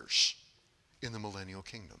stakeholders in the millennial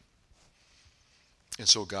kingdom. And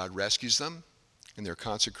so God rescues them, and they're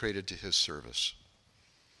consecrated to his service.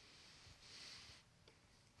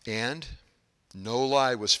 And no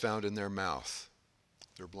lie was found in their mouth.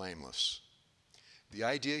 They're blameless. The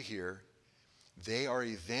idea here, they are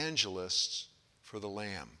evangelists for the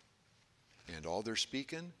Lamb. And all they're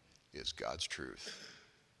speaking is God's truth.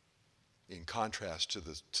 In contrast to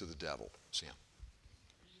the devil. Sam.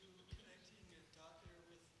 Are you connecting a dot there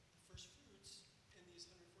with the first fruits and these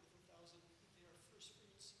 144,000, that they are first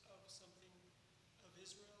fruits of something of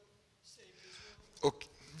Israel, saved Israel? Okay.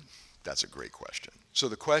 That's a great question. So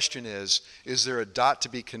the question is there a dot to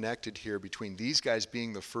be connected here between these guys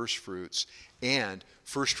being the first fruits and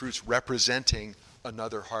first fruits representing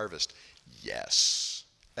another harvest? Yes,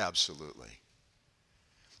 absolutely.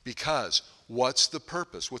 Because what's the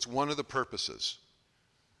purpose? What's one of the purposes?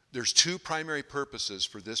 There's two primary purposes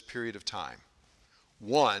for this period of time.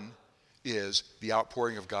 One is the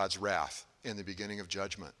outpouring of God's wrath and the beginning of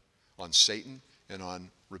judgment on Satan and on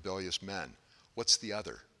rebellious men. What's the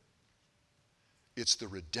other? It's the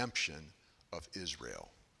redemption of Israel.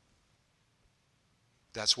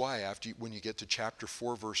 That's why when you get to chapter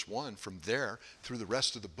 4, verse 1, from there through the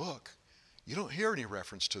rest of the book, you don't hear any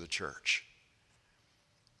reference to the church.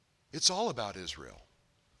 It's all about Israel.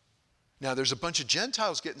 Now, there's a bunch of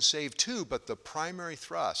Gentiles getting saved too, but the primary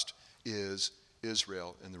thrust is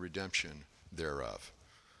Israel and the redemption thereof.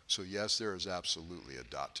 So yes, there is absolutely a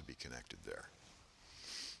dot to be connected there.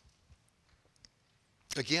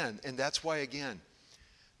 Again, and that's why, again,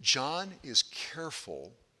 John is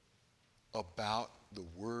careful about the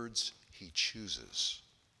words he chooses.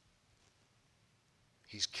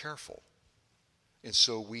 He's careful. And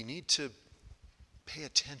so we need to pay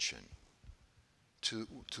attention to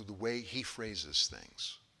the way he phrases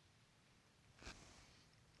things.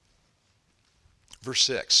 Verse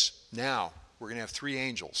 6, now we're going to have 3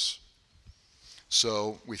 angels.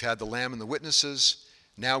 So we've had the Lamb and the witnesses.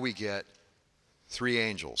 Now we get 3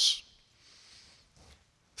 angels.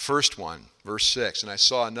 First one, verse 6, and I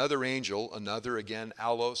saw another angel, another again,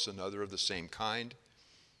 allos, another of the same kind,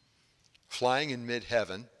 flying in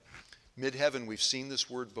mid-heaven. Mid-heaven, we've seen this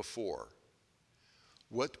word before.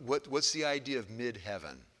 What's the idea of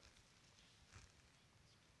mid-heaven?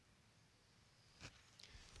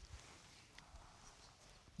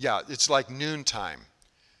 Yeah, it's like noontime.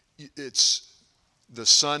 The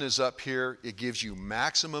sun is up here. It gives you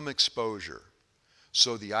maximum exposure.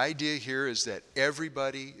 So the idea here is that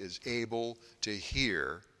everybody is able to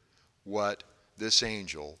hear what this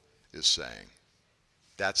angel is saying.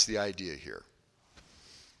 That's the idea here.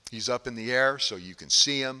 He's up in the air so you can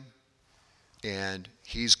see him, and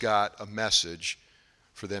he's got a message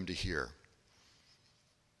for them to hear.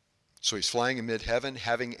 So he's flying in mid-heaven,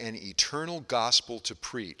 having an eternal gospel to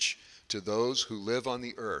preach to those who live on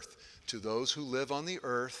the earth. To those who live on the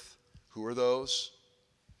earth, who are those?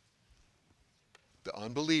 The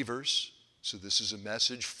unbelievers. So this is a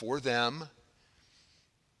message for them.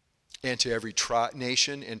 And to every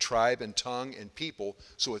nation and tribe and tongue and people.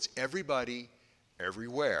 So it's everybody,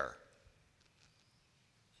 everywhere.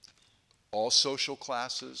 All social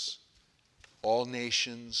classes, all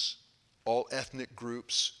nations, all ethnic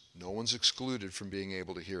groups. No one's excluded from being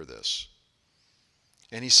able to hear this.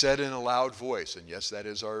 And he said in a loud voice, and yes, that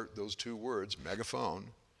is those 2 words, megaphone,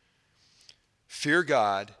 fear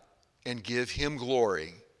God and give him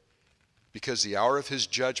glory, because the hour of his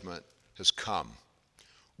judgment has come.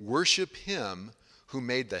 Worship him who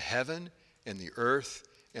made the heaven and the earth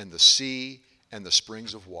and the sea and the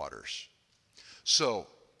springs of waters. So,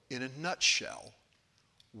 in a nutshell,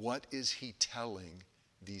 what is he telling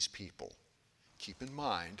these people? Keep in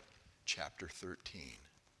mind, chapter 13.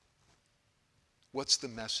 What's the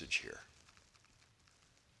message here?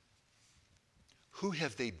 Who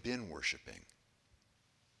have they been worshiping?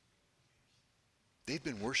 They've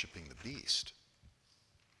been worshiping the beast.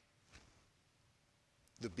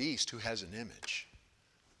 The beast who has an image,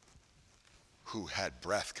 who had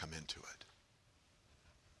breath come into it.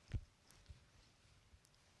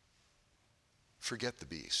 Forget the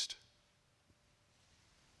beast.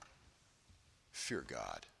 Fear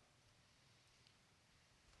God.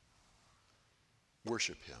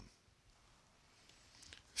 Worship him.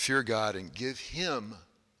 Fear God and give him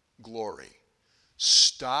glory.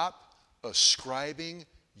 Stop ascribing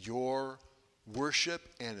your worship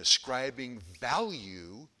and ascribing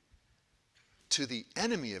value to the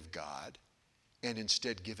enemy of God, and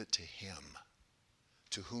instead give it to him,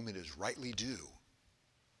 to whom it is rightly due.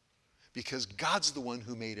 Because God's the one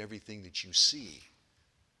who made everything that you see.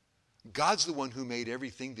 God's the one who made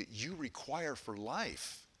everything that you require for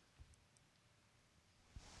life.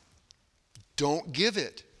 Don't give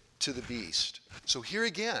it to the beast. So here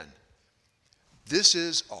again, this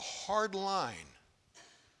is a hard line.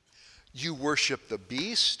 You worship the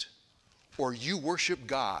beast or you worship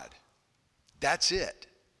God. That's it.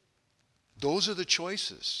 Those are the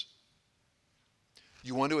choices.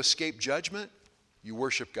 You want to escape judgment? You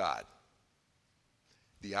worship God.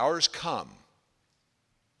 The hour's come.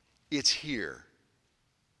 It's here.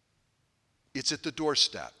 It's at the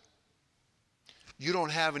doorstep. You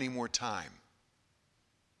don't have any more time.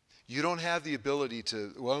 You don't have the ability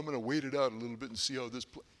to, well, I'm going to wait it out a little bit and see how this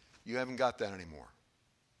plays. You haven't got that anymore.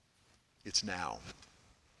 It's now.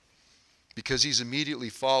 Because he's immediately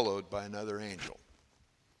followed by another angel.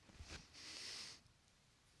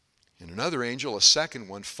 And another angel, a second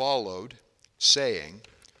one, followed, saying,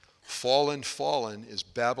 Fallen, fallen is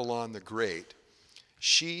Babylon the Great,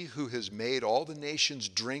 she who has made all the nations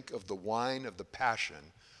drink of the wine of the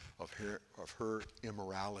passion of her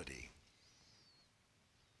immorality.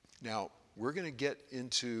 Now, we're going to get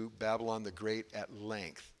into Babylon the Great at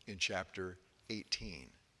length in chapter 18.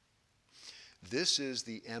 This is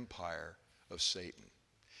the empire of Satan.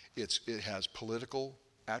 It has political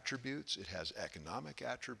attributes, it has economic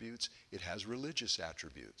attributes, it has religious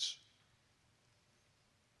attributes.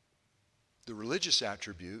 The religious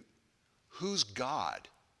attribute, who's God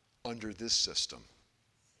under this system?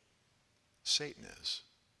 Satan is.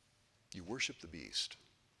 You worship the beast.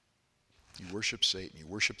 You worship Satan. You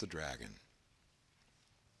worship the dragon.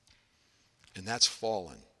 And that's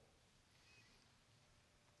fallen.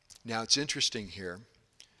 Now it's interesting here.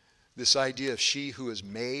 This idea of she who has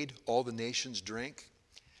made all the nations drink,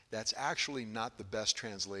 that's actually not the best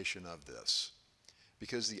translation of this.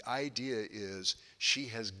 Because the idea is she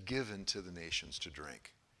has given to the nations to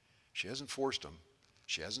drink. She hasn't forced them.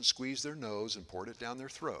 She hasn't squeezed their nose and poured it down their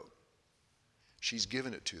throat. She's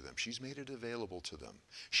given it to them. She's made it available to them.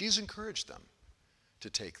 She's encouraged them to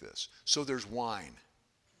take this. So there's wine.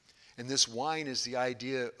 And this wine is the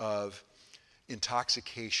idea of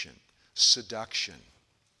intoxication, seduction.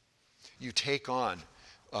 You take on,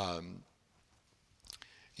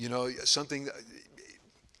 something,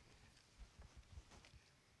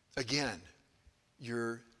 again,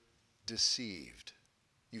 you're deceived.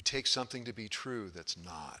 You take something to be true that's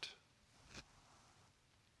not.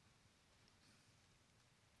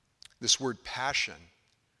 This word passion,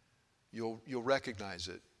 you'll recognize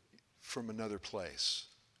it from another place.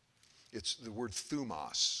 It's the word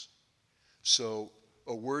thumos. So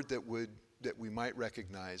a word that we might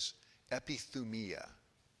recognize, epithumia.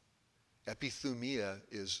 Epithumia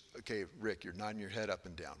is, okay, Rick, you're nodding your head up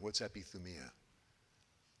and down. What's epithumia?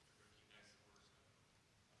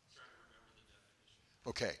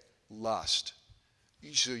 Okay, lust.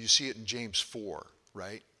 So you see it in James 4,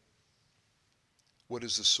 right? What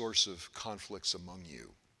is the source of conflicts among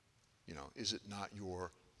you? Is it not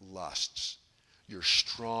your lusts, your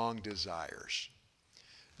strong desires?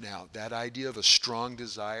 Now, that idea of a strong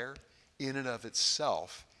desire in and of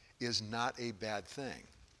itself is not a bad thing.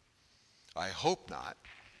 I hope not,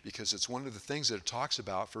 because it's one of the things that it talks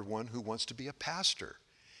about for one who wants to be a pastor.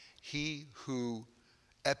 He who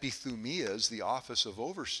epithumias the office of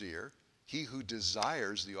overseer, he who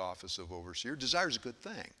desires the office of overseer, desires a good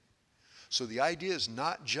thing. So the idea is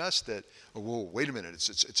not just that, wait a minute,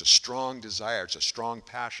 it's a strong desire, it's a strong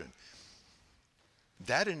passion.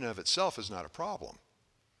 That in and of itself is not a problem.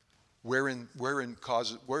 Wherein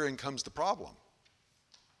comes the problem?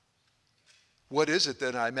 What is it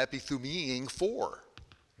that I'm epithumiing for?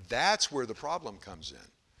 That's where the problem comes in.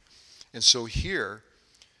 And so here,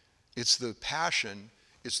 it's the passion,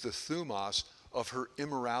 it's the thumos of her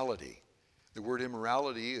immorality. The word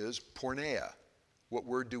immorality is porneia. What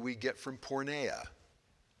word do we get from porneia?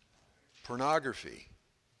 Pornography.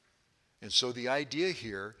 And so the idea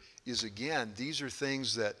here is, again, these are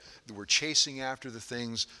things that we're chasing after, the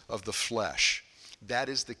things of the flesh. That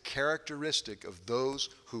is the characteristic of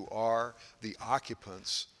those who are the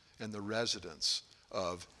occupants and the residents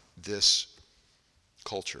of this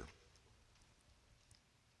culture.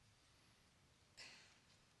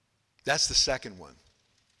 That's the second one.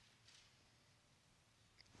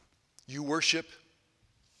 You worship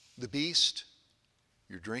the beast,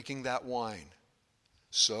 you're drinking that wine.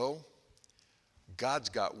 So, God's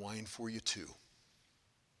got wine for you too.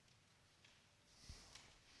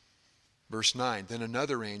 Verse 9, then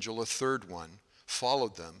another angel, a third one,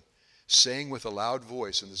 followed them, saying with a loud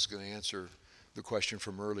voice, and this is going to answer the question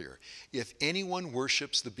from earlier, if anyone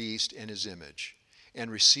worships the beast and his image, and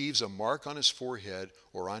receives a mark on his forehead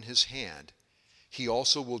or on his hand, he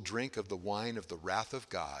also will drink of the wine of the wrath of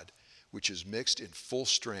God, which is mixed in full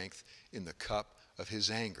strength in the cup of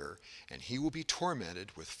his anger, and he will be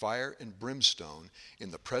tormented with fire and brimstone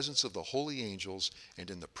in the presence of the holy angels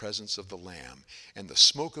and in the presence of the Lamb. And the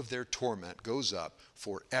smoke of their torment goes up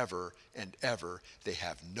forever and ever. They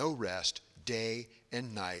have no rest day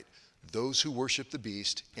and night, those who worship the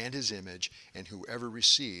beast and his image, and whoever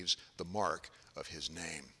receives the mark of his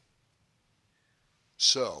name.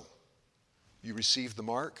 So, you receive the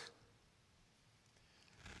mark,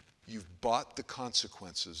 you've bought the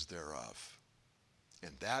consequences thereof.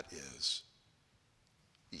 And that is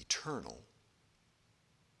eternal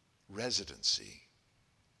residency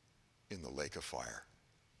in the lake of fire.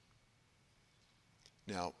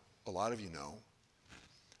 Now, a lot of you know,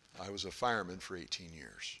 I was a fireman for 18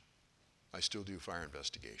 years. I still do fire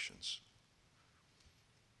investigations.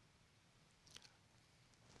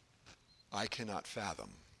 I cannot fathom.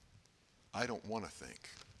 I don't want to think.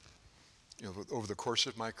 Over the course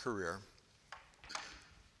of my career,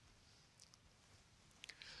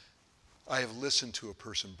 I have listened to a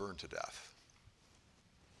person burn to death.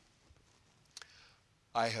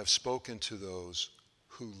 I have spoken to those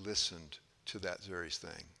who listened to that very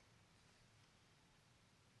thing.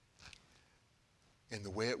 And the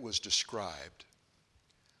way it was described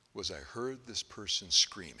was I heard this person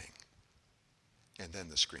screaming, and then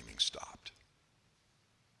the screaming stopped.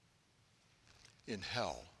 In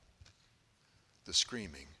hell, the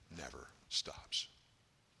screaming never stops.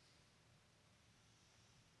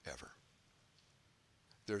 Ever.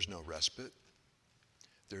 There's no respite.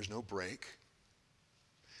 There's no break.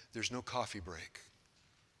 There's no coffee break.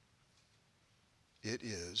 It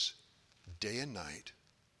is day and night,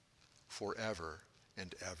 forever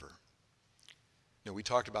and ever. Now, we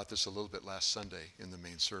talked about this a little bit last Sunday in the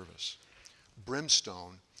main service.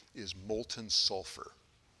 Brimstone is molten sulfur.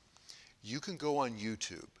 You can go on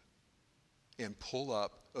YouTube and pull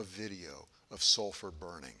up a video of sulfur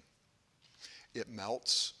burning. It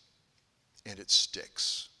melts and it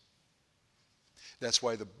sticks. That's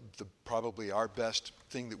why the probably our best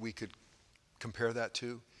thing that we could compare that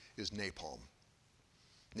to is napalm.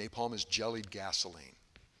 Napalm is jellied gasoline.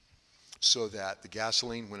 So that the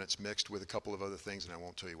gasoline, when it's mixed with a couple of other things, and I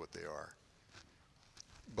won't tell you what they are,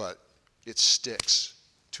 but it sticks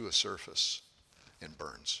to a surface and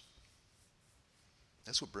burns.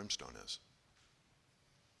 That's what brimstone is.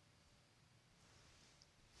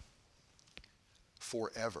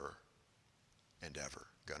 Forever and ever.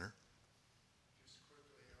 Gunnar? Just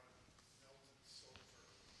quickly on melted sulfur.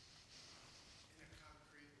 In a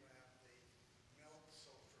concrete lab, they melt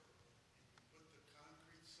sulfur, and you put the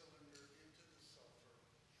concrete cylinder into the sulfur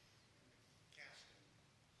and the casting,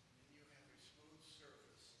 and then you have a smooth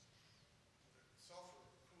surface. The sulfur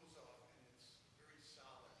cools off, and it's very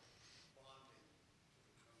solid, bonding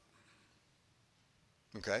to the concrete.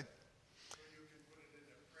 Okay. So you can put it in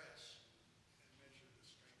a press and measure the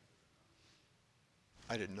strength of the concrete.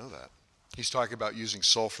 I didn't know that. He's talking about using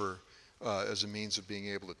sulfur as a means of being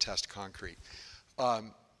able to test concrete. Nah,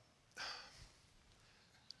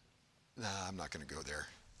 I'm not going to go there.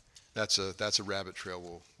 That's a rabbit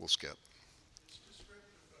trail we'll skip. It's descriptive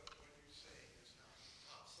of what you say is how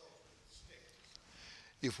hot sulfur sticks.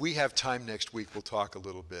 If we have time next week, we'll talk a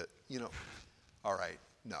little bit. All right.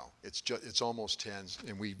 No, it's almost 10,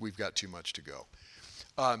 and we've got too much to go.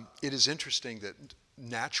 It is interesting that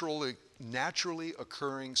naturally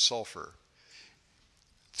occurring sulfur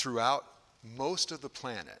throughout most of the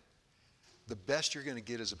planet, the best you're going to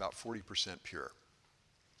get is about 40% pure.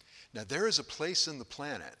 Now, there is a place in the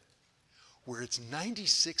planet where it's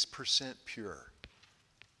 96% pure.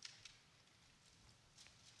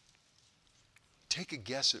 Take a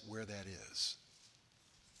guess at where that is.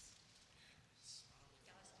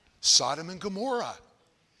 Sodom and Gomorrah.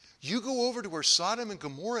 You go over to where Sodom and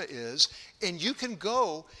Gomorrah is, and you can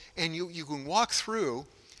go and you can walk through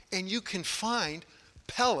and you can find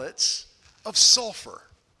pellets of sulfur.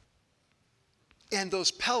 And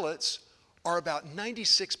those pellets are about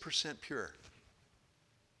 96% pure.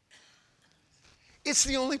 It's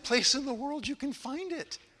the only place in the world you can find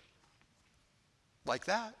it like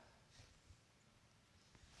that.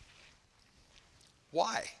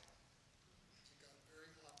 Why?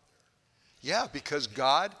 Yeah, because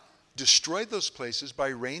God destroyed those places by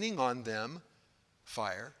raining on them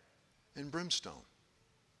fire and brimstone.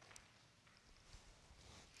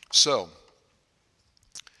 So,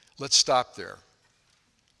 let's stop there.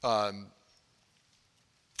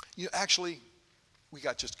 Actually, we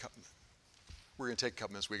got just a couple minutes. We're going to take a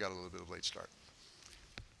couple minutes. We got a little bit of a late start.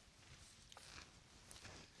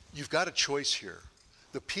 You've got a choice here.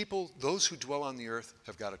 The people, those who dwell on the earth,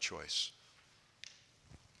 have got a choice.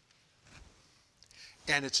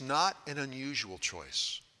 And it's not an unusual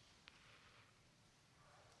choice.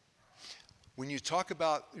 When you talk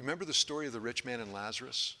about, remember the story of the rich man and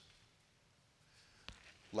Lazarus?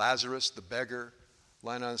 Lazarus, the beggar,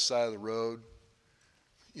 lying on the side of the road.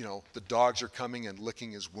 The dogs are coming and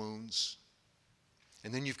licking his wounds.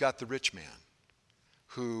 And then you've got the rich man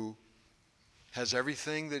who has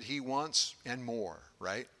everything that he wants and more,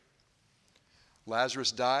 right?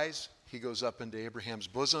 Lazarus dies. He goes up into Abraham's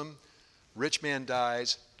bosom. Rich man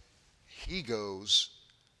dies. He goes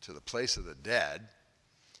to the place of the dead,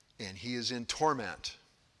 and he is in torment.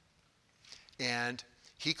 And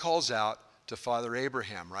he calls out to Father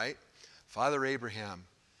Abraham, right? Father Abraham,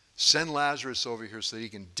 send Lazarus over here so that he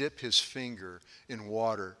can dip his finger in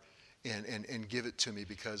water and give it to me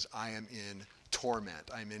because I am in torment.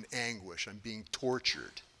 I'm in anguish. I'm being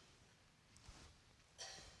tortured.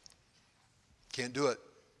 Can't do it.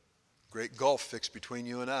 Great gulf fixed between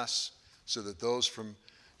you and us so that those from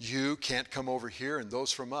you can't come over here and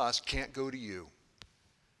those from us can't go to you.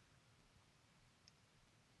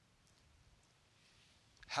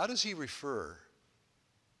 How does he refer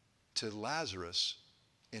to Lazarus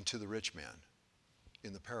and to the rich man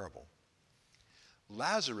in the parable?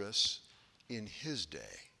 Lazarus, in his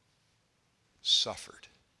day, suffered.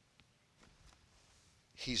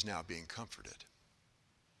 He's now being comforted.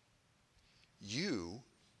 You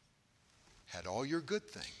had all your good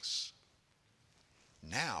things.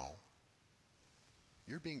 Now,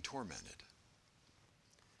 you're being tormented.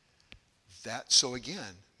 So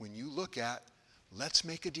again, when you look at, let's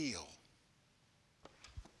make a deal.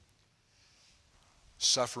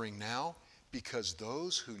 Suffering now because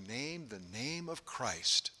those who name the name of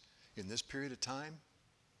Christ in this period of time,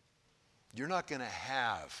 you're not going to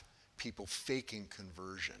have people faking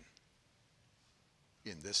conversion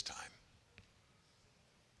in this time.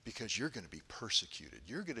 Because you're going to be persecuted.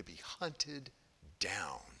 You're going to be hunted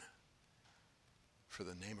down for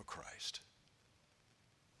the name of Christ.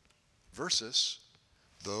 Versus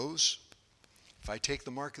those, if I take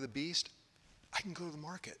the mark of the beast, I can go to the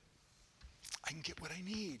market. I can get what I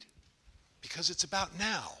need because it's about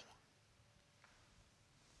now.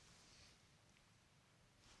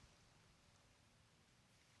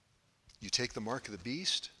 You take the mark of the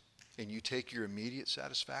beast and you take your immediate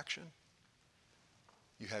satisfaction,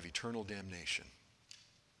 you have eternal damnation.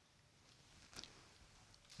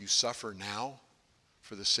 You suffer now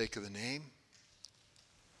for the sake of the name,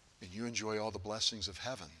 and you enjoy all the blessings of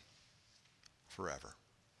heaven forever.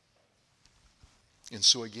 And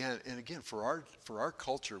so again, for our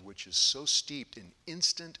culture, which is so steeped in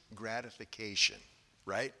instant gratification,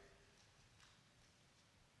 right?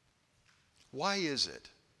 Why is it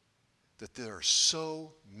that there are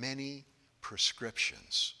so many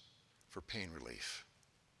prescriptions for pain relief?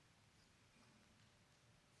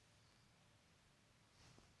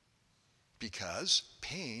 Because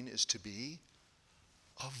pain is to be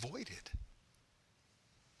avoided.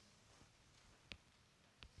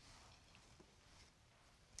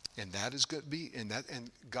 And that is going to be, and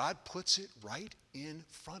God puts it right in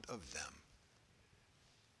front of them.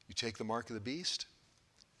 You take the mark of the beast,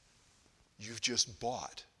 you've just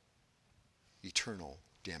bought eternal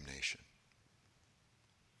damnation.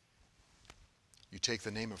 You take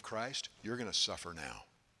the name of Christ, you're going to suffer now.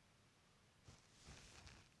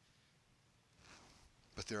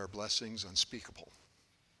 But there are blessings unspeakable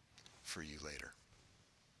for you later.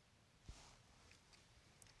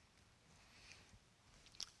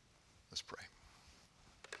 Let's pray.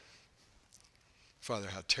 Father,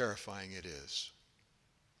 how terrifying it is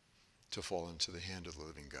to fall into the hand of the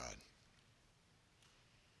living God.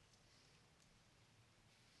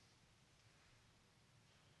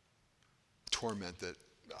 Torment that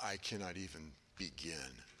I cannot even begin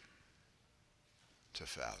to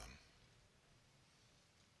fathom.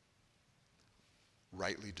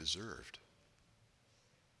 Rightly deserved,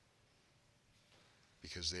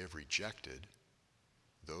 because they have rejected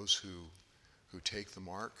those who take the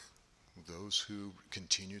mark, those who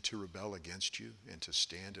continue to rebel against you and to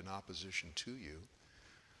stand in opposition to you.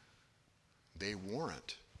 They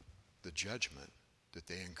warrant the judgment that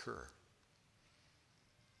they incur.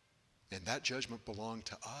 And that judgment belonged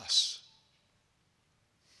to us.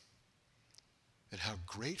 And how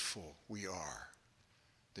grateful we are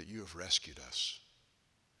that you have rescued us.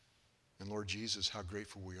 And Lord Jesus, how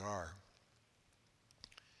grateful we are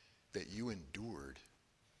that you endured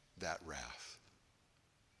that wrath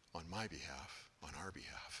on my behalf, on our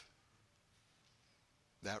behalf.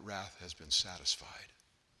 That wrath has been satisfied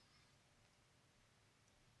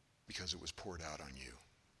because it was poured out on you.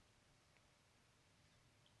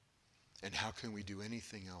 And how can we do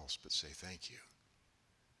anything else but say thank you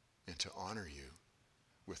and to honor you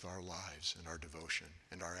with our lives and our devotion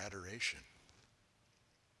and our adoration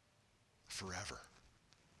forever?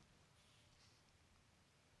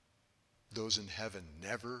 Those in heaven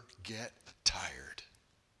never get tired.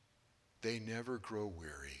 They never grow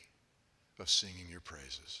weary of singing your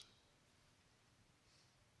praises.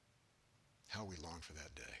 How we long for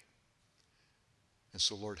that day. And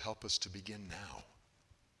so, Lord, help us to begin now,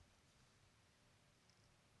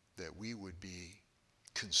 that we would be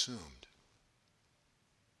consumed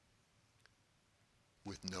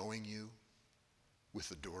with knowing you, with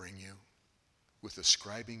adoring you, with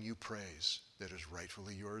ascribing you praise that is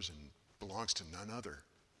rightfully yours and belongs to none other.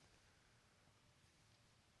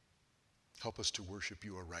 Help us to worship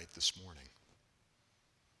you aright this morning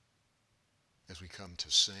as we come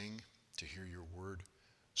to sing, to hear your word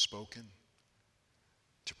spoken,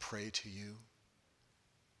 to pray to you,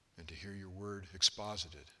 and to hear your word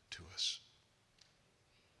exposited to us.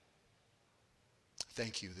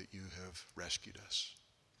 Thank you that you have rescued us.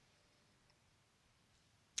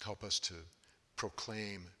 Help us to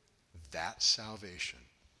proclaim that salvation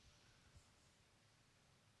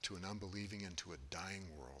to an unbelieving and to a dying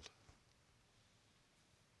world.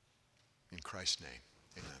 In Christ's name,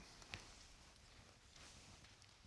 amen.